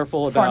very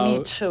careful about... For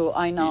me too,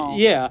 I know.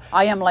 Yeah.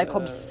 I am like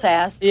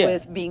obsessed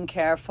with being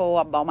careful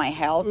about my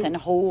health and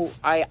who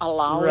I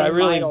allow in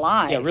my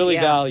life. Yeah, really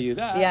value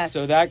that. Yes.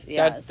 So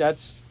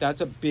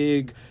that's a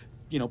big...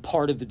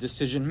 part of the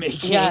decision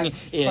making in,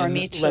 for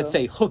me too. Let's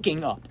say,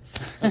 hooking up.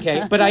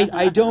 Okay, but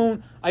I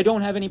don't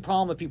have any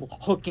problem with people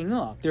hooking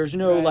up. There's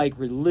no like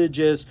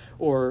religious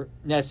or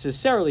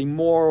necessarily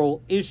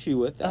moral issue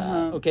with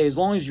that. Okay, as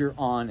long as you're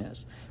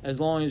honest, as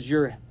long as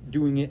you're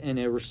doing it in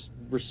a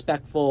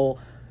respectful,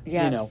 healthy,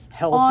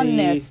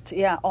 honest,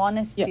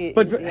 honesty. Yeah.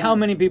 But how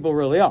many people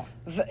really are?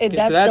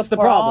 That's the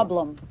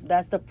problem.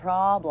 That's the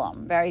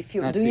problem. Very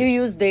few. Do you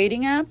use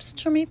dating apps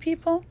to meet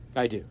people?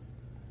 I do.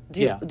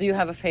 Do you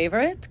have a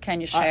favorite?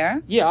 Can you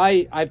share?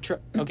 I've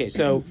tried. Okay,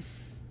 so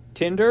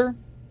Tinder,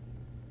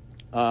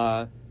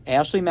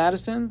 Ashley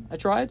Madison, I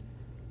tried,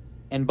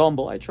 and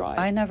Bumble, I tried.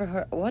 I never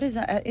heard. What is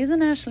that?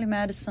 Isn't Ashley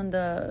Madison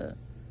the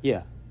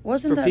Yeah.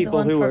 Wasn't that the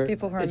one for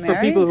people who are it's married?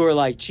 for people who are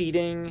like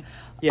cheating,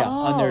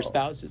 on their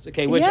spouses.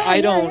 Okay, which yeah,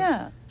 I don't.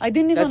 Yeah. I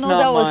didn't even that's know not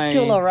that was my-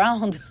 still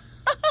around.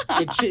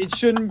 It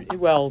shouldn't.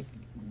 Well,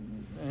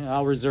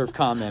 I'll reserve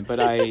comment, but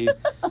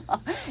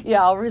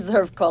Yeah, I'll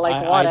reserve call, like,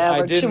 I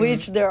whatever. To didn't-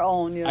 each their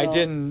own, you know. I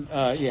didn't.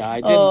 I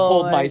didn't Oh,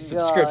 hold my my God.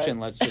 subscription.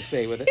 Let's just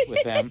say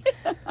with them.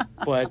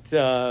 But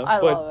I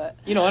love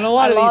it. and a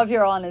lot I of love these,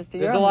 your honesty.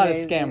 There's You're a lot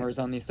amazing. of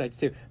scammers on these sites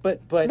too.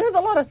 But There's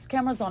a lot of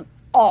scammers on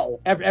all.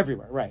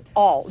 everywhere, right?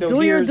 All. So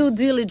Do your here's- due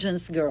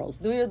diligence, girls.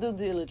 Do your due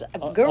diligence.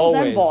 Girls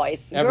and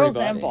always. boys. Girls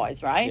and Everybody.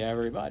 boys, right? Yeah,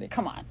 everybody.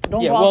 Come on.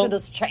 Don't Yeah, go out well- with a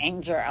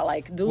stranger.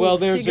 Like,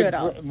 There's figure it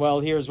out.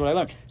 here's what I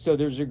learned. So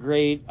there's a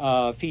great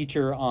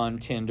feature on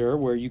Tinder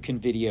where you can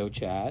video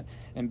chat,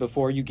 and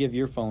before you give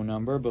your phone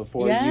number,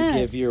 before you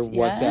give your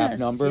WhatsApp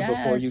number,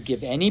 before you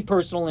give any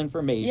personal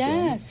information,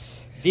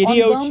 Yes.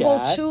 video on Bumble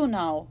chat. too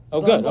now.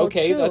 Oh, good. Bumble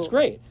Okay, too. that's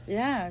great.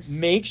 Yes.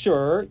 Make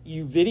sure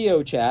you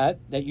video chat,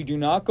 that you do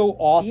not go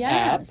off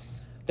app,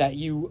 Yes. that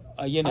you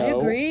I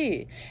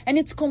agree. And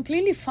it's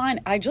completely fine.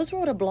 I just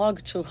wrote a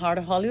blog to Hard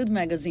Hollywood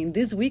Magazine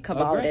this week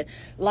about great. it.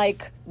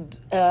 Like,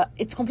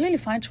 it's completely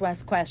fine to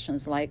ask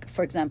questions. Like,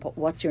 for example,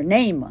 what's your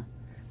name?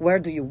 Where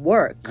do you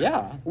work?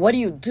 Yeah. What do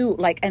you do?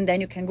 Like, and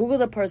then you can Google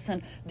the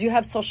person. Do you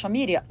have social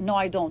media? No,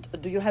 I don't.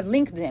 Do you have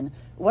LinkedIn?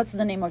 What's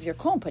the name of your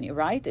company?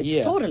 Right?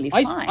 It's totally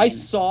fine. I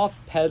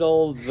soft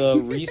pedal the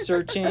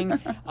researching.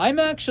 I'm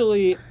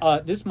actually,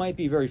 this might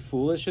be very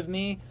foolish of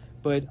me,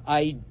 but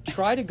I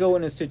try to go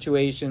into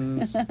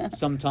situations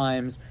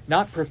sometimes,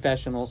 not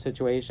professional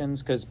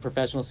situations, because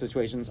professional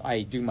situations,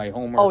 I do my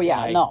homework. Oh, yeah.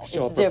 and I No,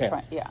 show it's up prepared.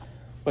 different. Yeah.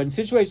 But in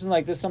situations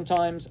like this,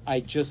 sometimes I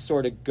just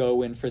sort of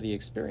go in for the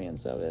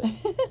experience of it,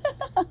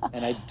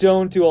 and I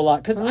don't do a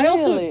lot because I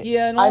also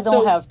and I also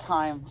don't have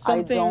time. I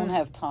something- don't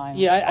have time.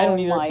 Yeah, I don't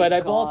Oh either. my But I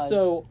God.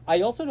 also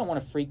don't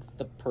want to freak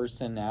the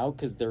person out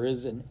because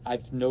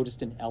I've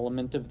noticed an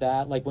element of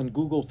that. Like when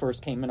Google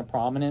first came into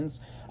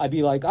prominence, I'd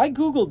be like, I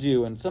Googled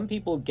you, and some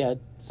people.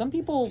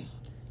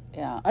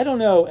 Yeah. I don't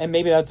know, and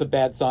maybe that's a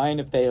bad sign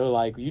if they are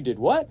like, you did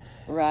what?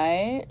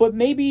 Right. But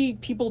maybe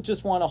people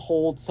just want to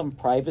hold some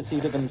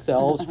privacy to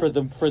themselves for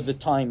the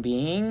time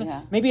being.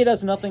 Yeah. Maybe it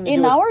has nothing to do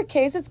In with... our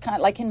case, it's kind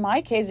of like in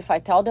my case, if I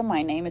tell them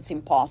my name, it's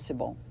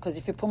impossible. Because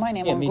if you put my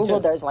name on me Google,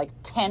 too. there's like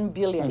 10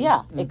 billion.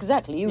 Yeah,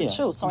 exactly. You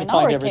choose. So you in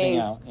find our everything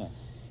case, out, yeah.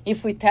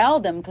 if we tell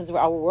them, because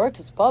our work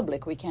is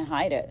public, we can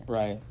hide it.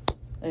 Right.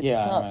 It's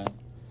Yeah, tough. right.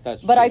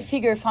 That's But true. I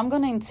figure if I'm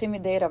going to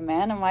intimidate a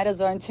man, I might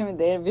as well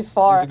intimidate him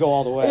before. Just go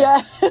all the way.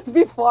 Yeah,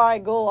 before I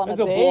go on Let's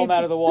a go date. blow him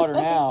out of the water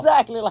now.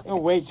 Exactly. Like, Oh,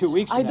 wait 2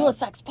 weeks from I now. do a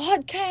sex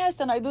podcast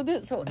and I do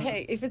this. So,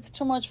 hey, if it's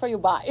too much for you,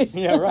 bye.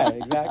 Yeah, right,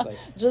 exactly.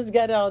 Just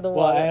get it out of the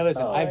Well, water.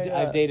 listen, Oh, my I've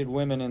God. dated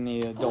women in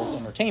the adult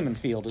entertainment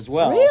field as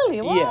well.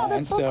 Really? Wow, yeah, that's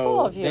and so so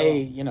cool of you.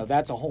 they,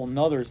 that's a whole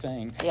nother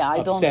thing. Yeah, I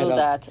of don't do setup.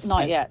 that.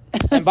 Not yet.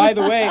 And by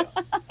the way,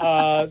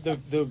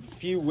 the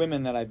few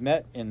women that I've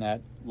met in that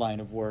line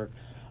of work,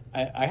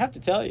 I have to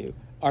tell you,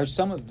 are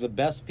some of the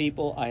best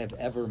people I have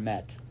ever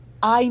met.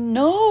 I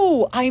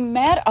know. I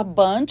met a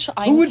bunch.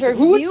 I Who would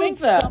interviewed think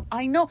that? some.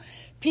 I know.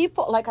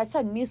 People, like I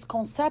said,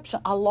 misconception.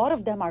 A lot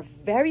of them are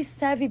very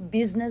savvy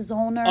business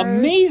owners.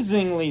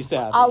 Amazingly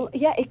savvy.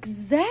 Yeah,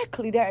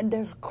 exactly. They're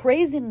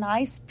crazy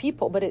nice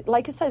people, but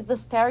like you said, it's the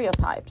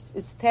stereotypes.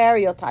 It's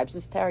stereotypes.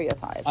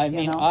 I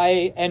mean, you know?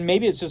 and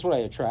maybe it's just what I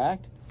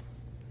attract,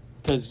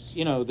 because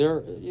there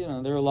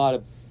are a lot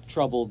of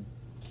troubled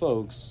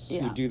folks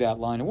Yeah. who do that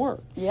line of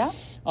work. Yeah.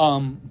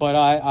 But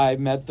I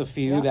met the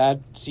few Yeah. that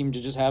seem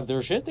to just have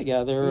their shit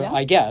together. Yeah.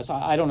 I guess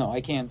I don't know. I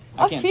can't.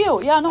 I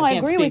feel. Yeah, no, I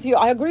can't agree speak- with you.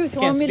 I agree with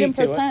you can't 1,000,000%. speak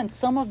to it.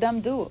 Some of them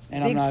do.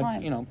 And big I'm not,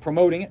 time.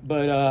 promoting it,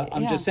 but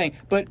I'm Yeah. just saying.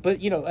 But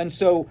and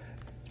so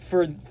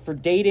for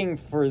dating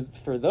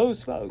for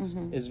those folks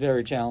is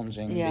very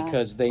challenging Yeah.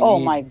 because they Oh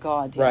need, my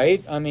God, right?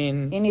 yes. I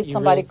mean, You need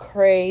somebody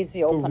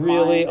crazy, who open-minded.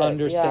 really Yeah,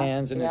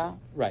 understands and yeah. is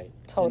right.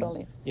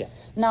 Totally. Yeah.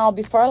 Now,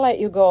 before I let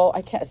you go,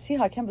 I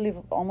can't believe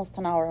almost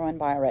an hour went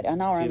by already.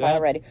 An hour went by that?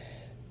 already.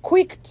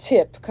 Quick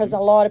tip, because a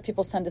lot of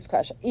people send this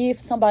question. If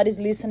somebody's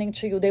listening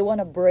to you, they want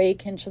to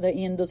break into the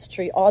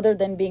industry other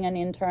than being an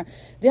intern,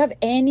 do you have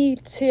any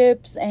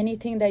tips,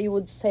 anything that you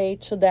would say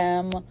to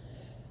them?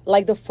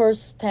 Like the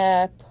first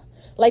step?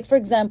 Like, for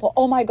example,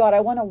 oh my God, I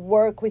want to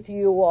work with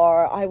you,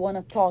 or I want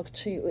to talk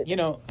to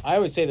you. I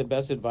would say the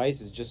best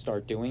advice is just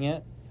start doing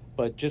it.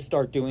 But just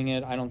start doing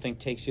it, I don't think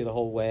takes you the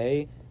whole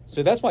way.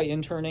 So that's why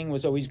interning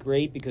was always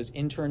great, because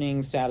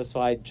interning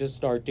satisfied just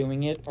start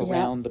doing it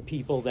around the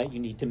people that you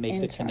need to make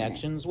the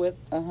connections with.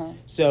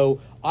 So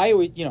I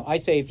always, I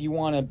say if you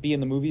want to be in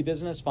the movie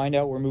business, find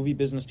out where movie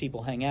business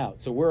people hang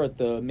out. So we're at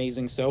the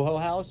amazing Soho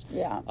House.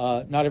 Yeah.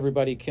 Not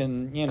everybody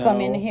can,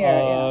 come in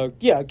here.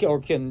 or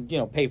can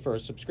pay for a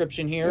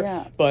subscription here.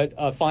 Yeah.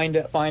 But find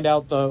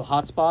out the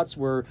hot spots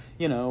where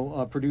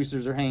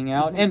producers are hanging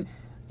out and.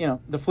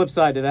 the flip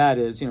side to that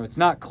is, it's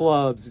not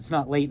clubs, it's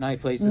not late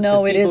night places.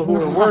 No, it is people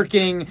who not. are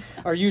working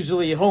are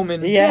usually home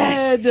in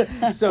Yes.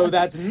 bed. So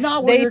that's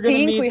not where They you're going to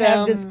think meet we them.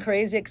 have this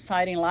crazy,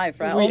 exciting life,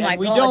 right? We- Oh my and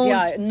we God, don't.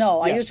 yeah.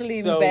 No, I Yes.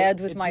 usually So in bed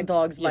with it's- my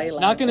dogs by It's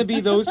 11. not going to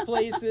be those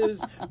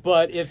places,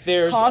 but if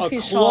there's Coffee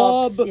a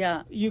club shops,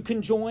 yeah. you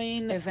can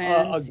join,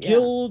 Events, a yeah.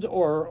 guild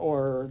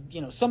or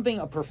something,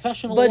 a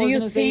professional But you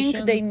organization.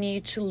 think they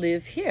need to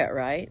live here,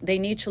 right? They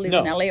need to live No.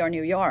 in LA or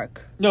New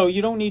York. No,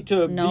 you don't need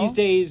to. No? These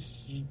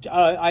days,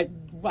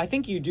 I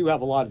think you do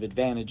have a lot of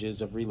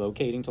advantages of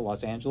relocating to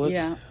Los Angeles.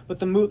 Yeah. But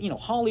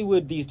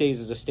Hollywood these days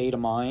is a state of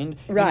mind.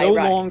 Right, You no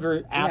right.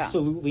 longer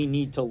absolutely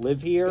need to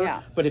live here.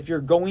 Yeah. But if you're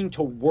going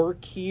to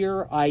work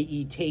here,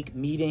 i.e., take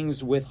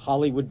meetings with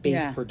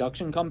Hollywood-based Yeah.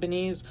 production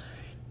companies,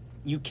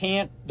 you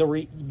can't.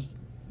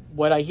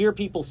 What I hear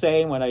people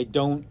say and what I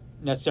don't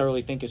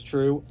necessarily think is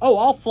true. Oh,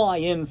 I'll fly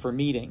in for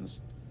meetings.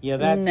 Yeah,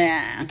 that's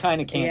Nah. you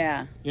kind of can't.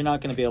 Yeah. You're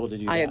not going to be able to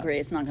do that. I agree.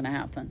 It's not going to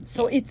happen.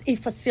 So it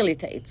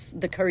facilitates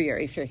the career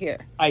if you're here.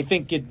 I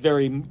think it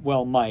very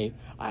well might.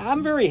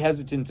 I'm very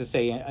hesitant to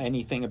say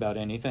anything about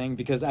anything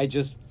because I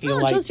just feel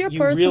No, like just your you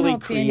personal really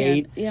opinion.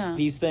 create Yeah.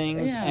 these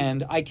things, Yeah.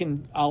 and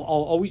I'll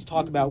always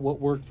talk about what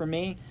worked for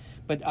me,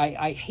 but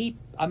I hate.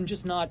 I'm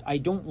just not. I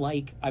don't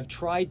like. I've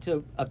tried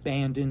to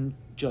abandon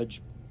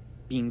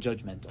being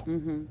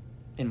judgmental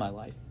in my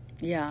life.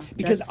 Yeah.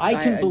 Because I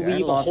can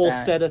believe a love whole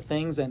that. set of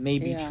things that may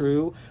be Yeah.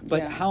 true, but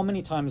Yeah. how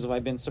many times have I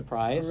been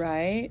surprised?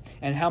 Right.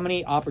 And how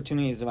many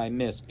opportunities have I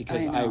missed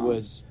because I I know.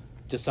 was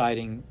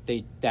deciding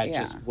that Yeah.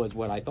 just was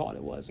what I thought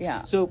it was.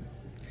 Yeah. So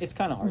it's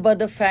kind of hard. But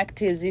the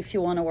fact is, if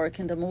you want to work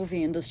in the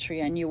movie industry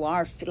and you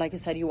are, like you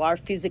said, you are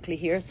physically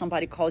here,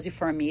 somebody calls you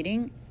for a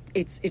meeting,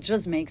 it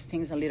just makes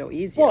things a little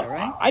easier, well,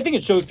 right? I think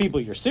it shows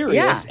people you're serious,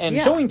 Yeah, and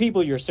yeah. showing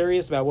people you're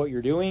serious about what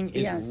you're doing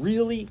is Yes.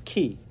 really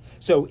key.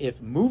 So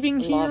if moving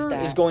Love here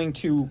that. is going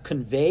to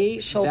convey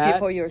Show that,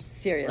 people you're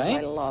serious. right? I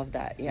love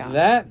that. Yeah.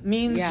 that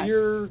means Yes.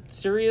 you're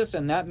serious,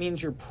 and that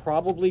means you're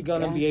probably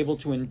going to be able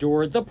to Yes.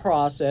 endure the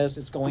process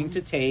it's going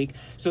to take.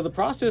 So the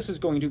process is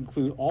going to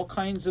include all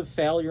kinds of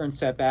failure and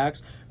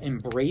setbacks.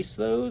 Embrace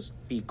those.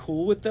 Be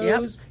cool with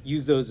those.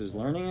 Use those as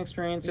learning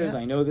experiences.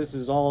 Yep. I know this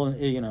is all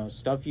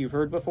stuff you've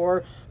heard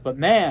before, but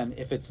man,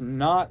 if it's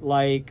not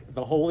like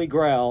the holy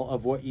grail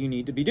of what you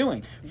need to be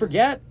doing,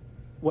 forget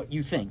what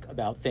you think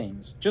about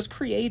things. Just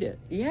create it.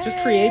 Yeah. Just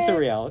create the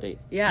reality.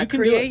 Yeah, You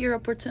can do create it. your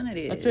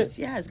opportunities. That's it.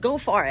 Yes, go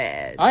for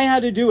it. I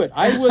had to do it.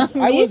 I was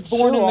Me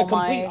born too. in the Oh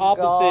my complete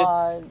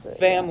opposite God.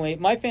 family.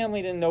 My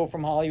family didn't know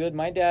from Hollywood.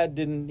 My dad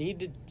didn't. He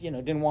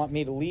didn't want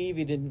me to leave.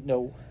 He didn't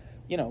know.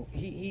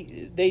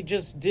 They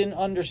just didn't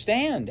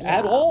understand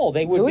at all.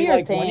 They would Do be your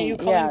like, "When are you thing.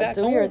 coming Yeah, back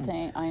do home?" your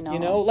thing. I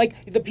know. Like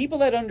the people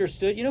that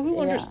understood. You know who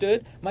Yeah.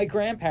 understood? My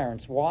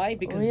grandparents. Why?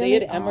 Because they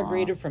Really? had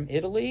emigrated from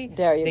Italy.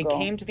 There you they go.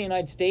 came to the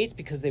United States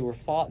because they were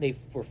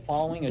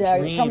following a There-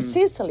 dream from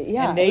Sicily.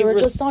 Yeah, And they we were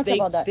just talking they,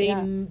 about that. They,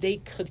 Yeah. they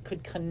could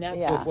connect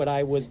Yeah. with what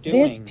I was doing.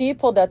 These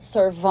people that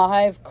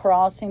survive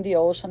crossing the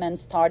ocean and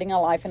starting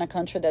a life in a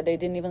country that they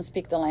didn't even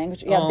speak the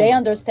language, Oh they my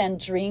understand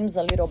dreams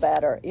a little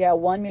better. Yeah,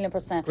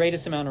 1,000,000%.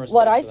 Greatest amount of respect.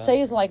 What I for that.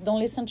 say is like, don't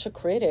listen to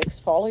critics.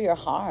 Follow your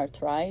heart,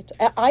 right?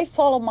 I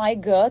follow my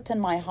gut and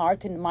my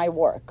heart in my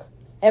work.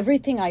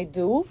 Everything I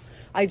do,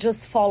 I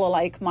just follow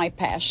like my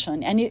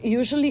passion, and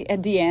usually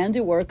at the end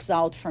it works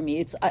out for me.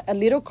 It's a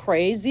little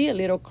crazy, a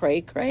little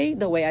cray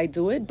the way I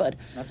do it, but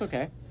That's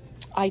okay.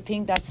 I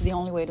think that's the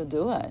only way to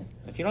do it.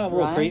 If you don't have a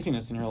little Right.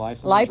 craziness in your life,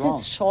 something's Life wrong.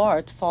 is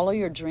short. Follow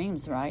your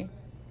dreams, right?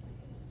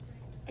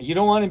 You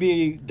don't want to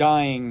be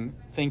dying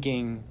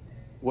thinking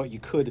what you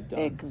could have done.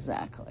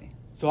 Exactly.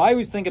 So I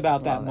always think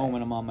about that Love it.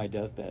 moment I'm on my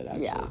deathbed,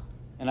 actually. Yeah.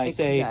 And I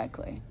say,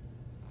 Exactly.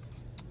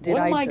 what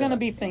am I do going to it?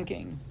 be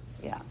thinking?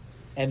 Yeah.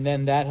 And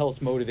then that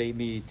helps motivate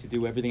me to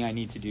do everything I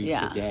need to do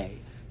Yeah. today.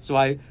 So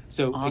again,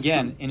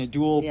 Awesome. in a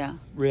dual Yeah.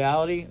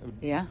 reality,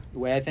 Yeah. the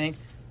way I think,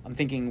 I'm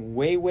thinking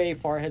way, way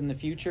far ahead in the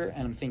future,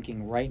 and I'm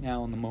thinking right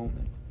now in the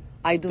moment.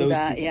 I do Those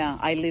that. two Yeah, things.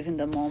 I live in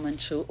the moment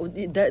too.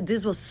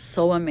 This was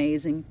so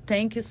amazing.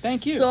 Thank you,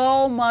 Thank you.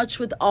 so much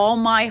with all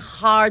my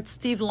heart,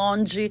 Steve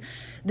Longi.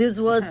 This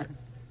was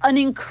an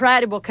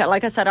incredible cat.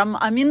 Like I said,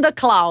 I'm in the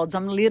clouds.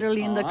 I'm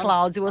literally in the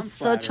clouds. It was I'm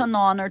such flattered. an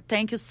honor.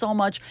 Thank you so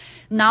much.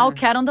 Now,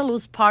 Cat on the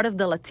Loose, part of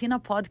the Latina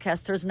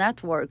Podcasters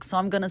Network. So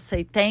I'm going to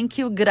say thank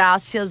you,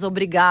 gracias,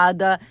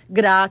 obrigada,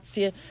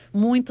 grazie,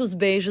 muitos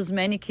beijos,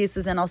 many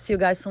kisses, and I'll see you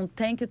guys soon.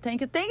 Thank you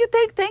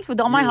with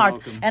all my You're heart.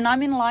 welcome. And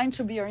I'm in line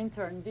to be your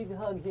intern. Big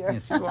hug here.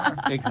 Yes, you are.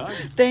 Big hug.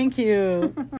 Thank you.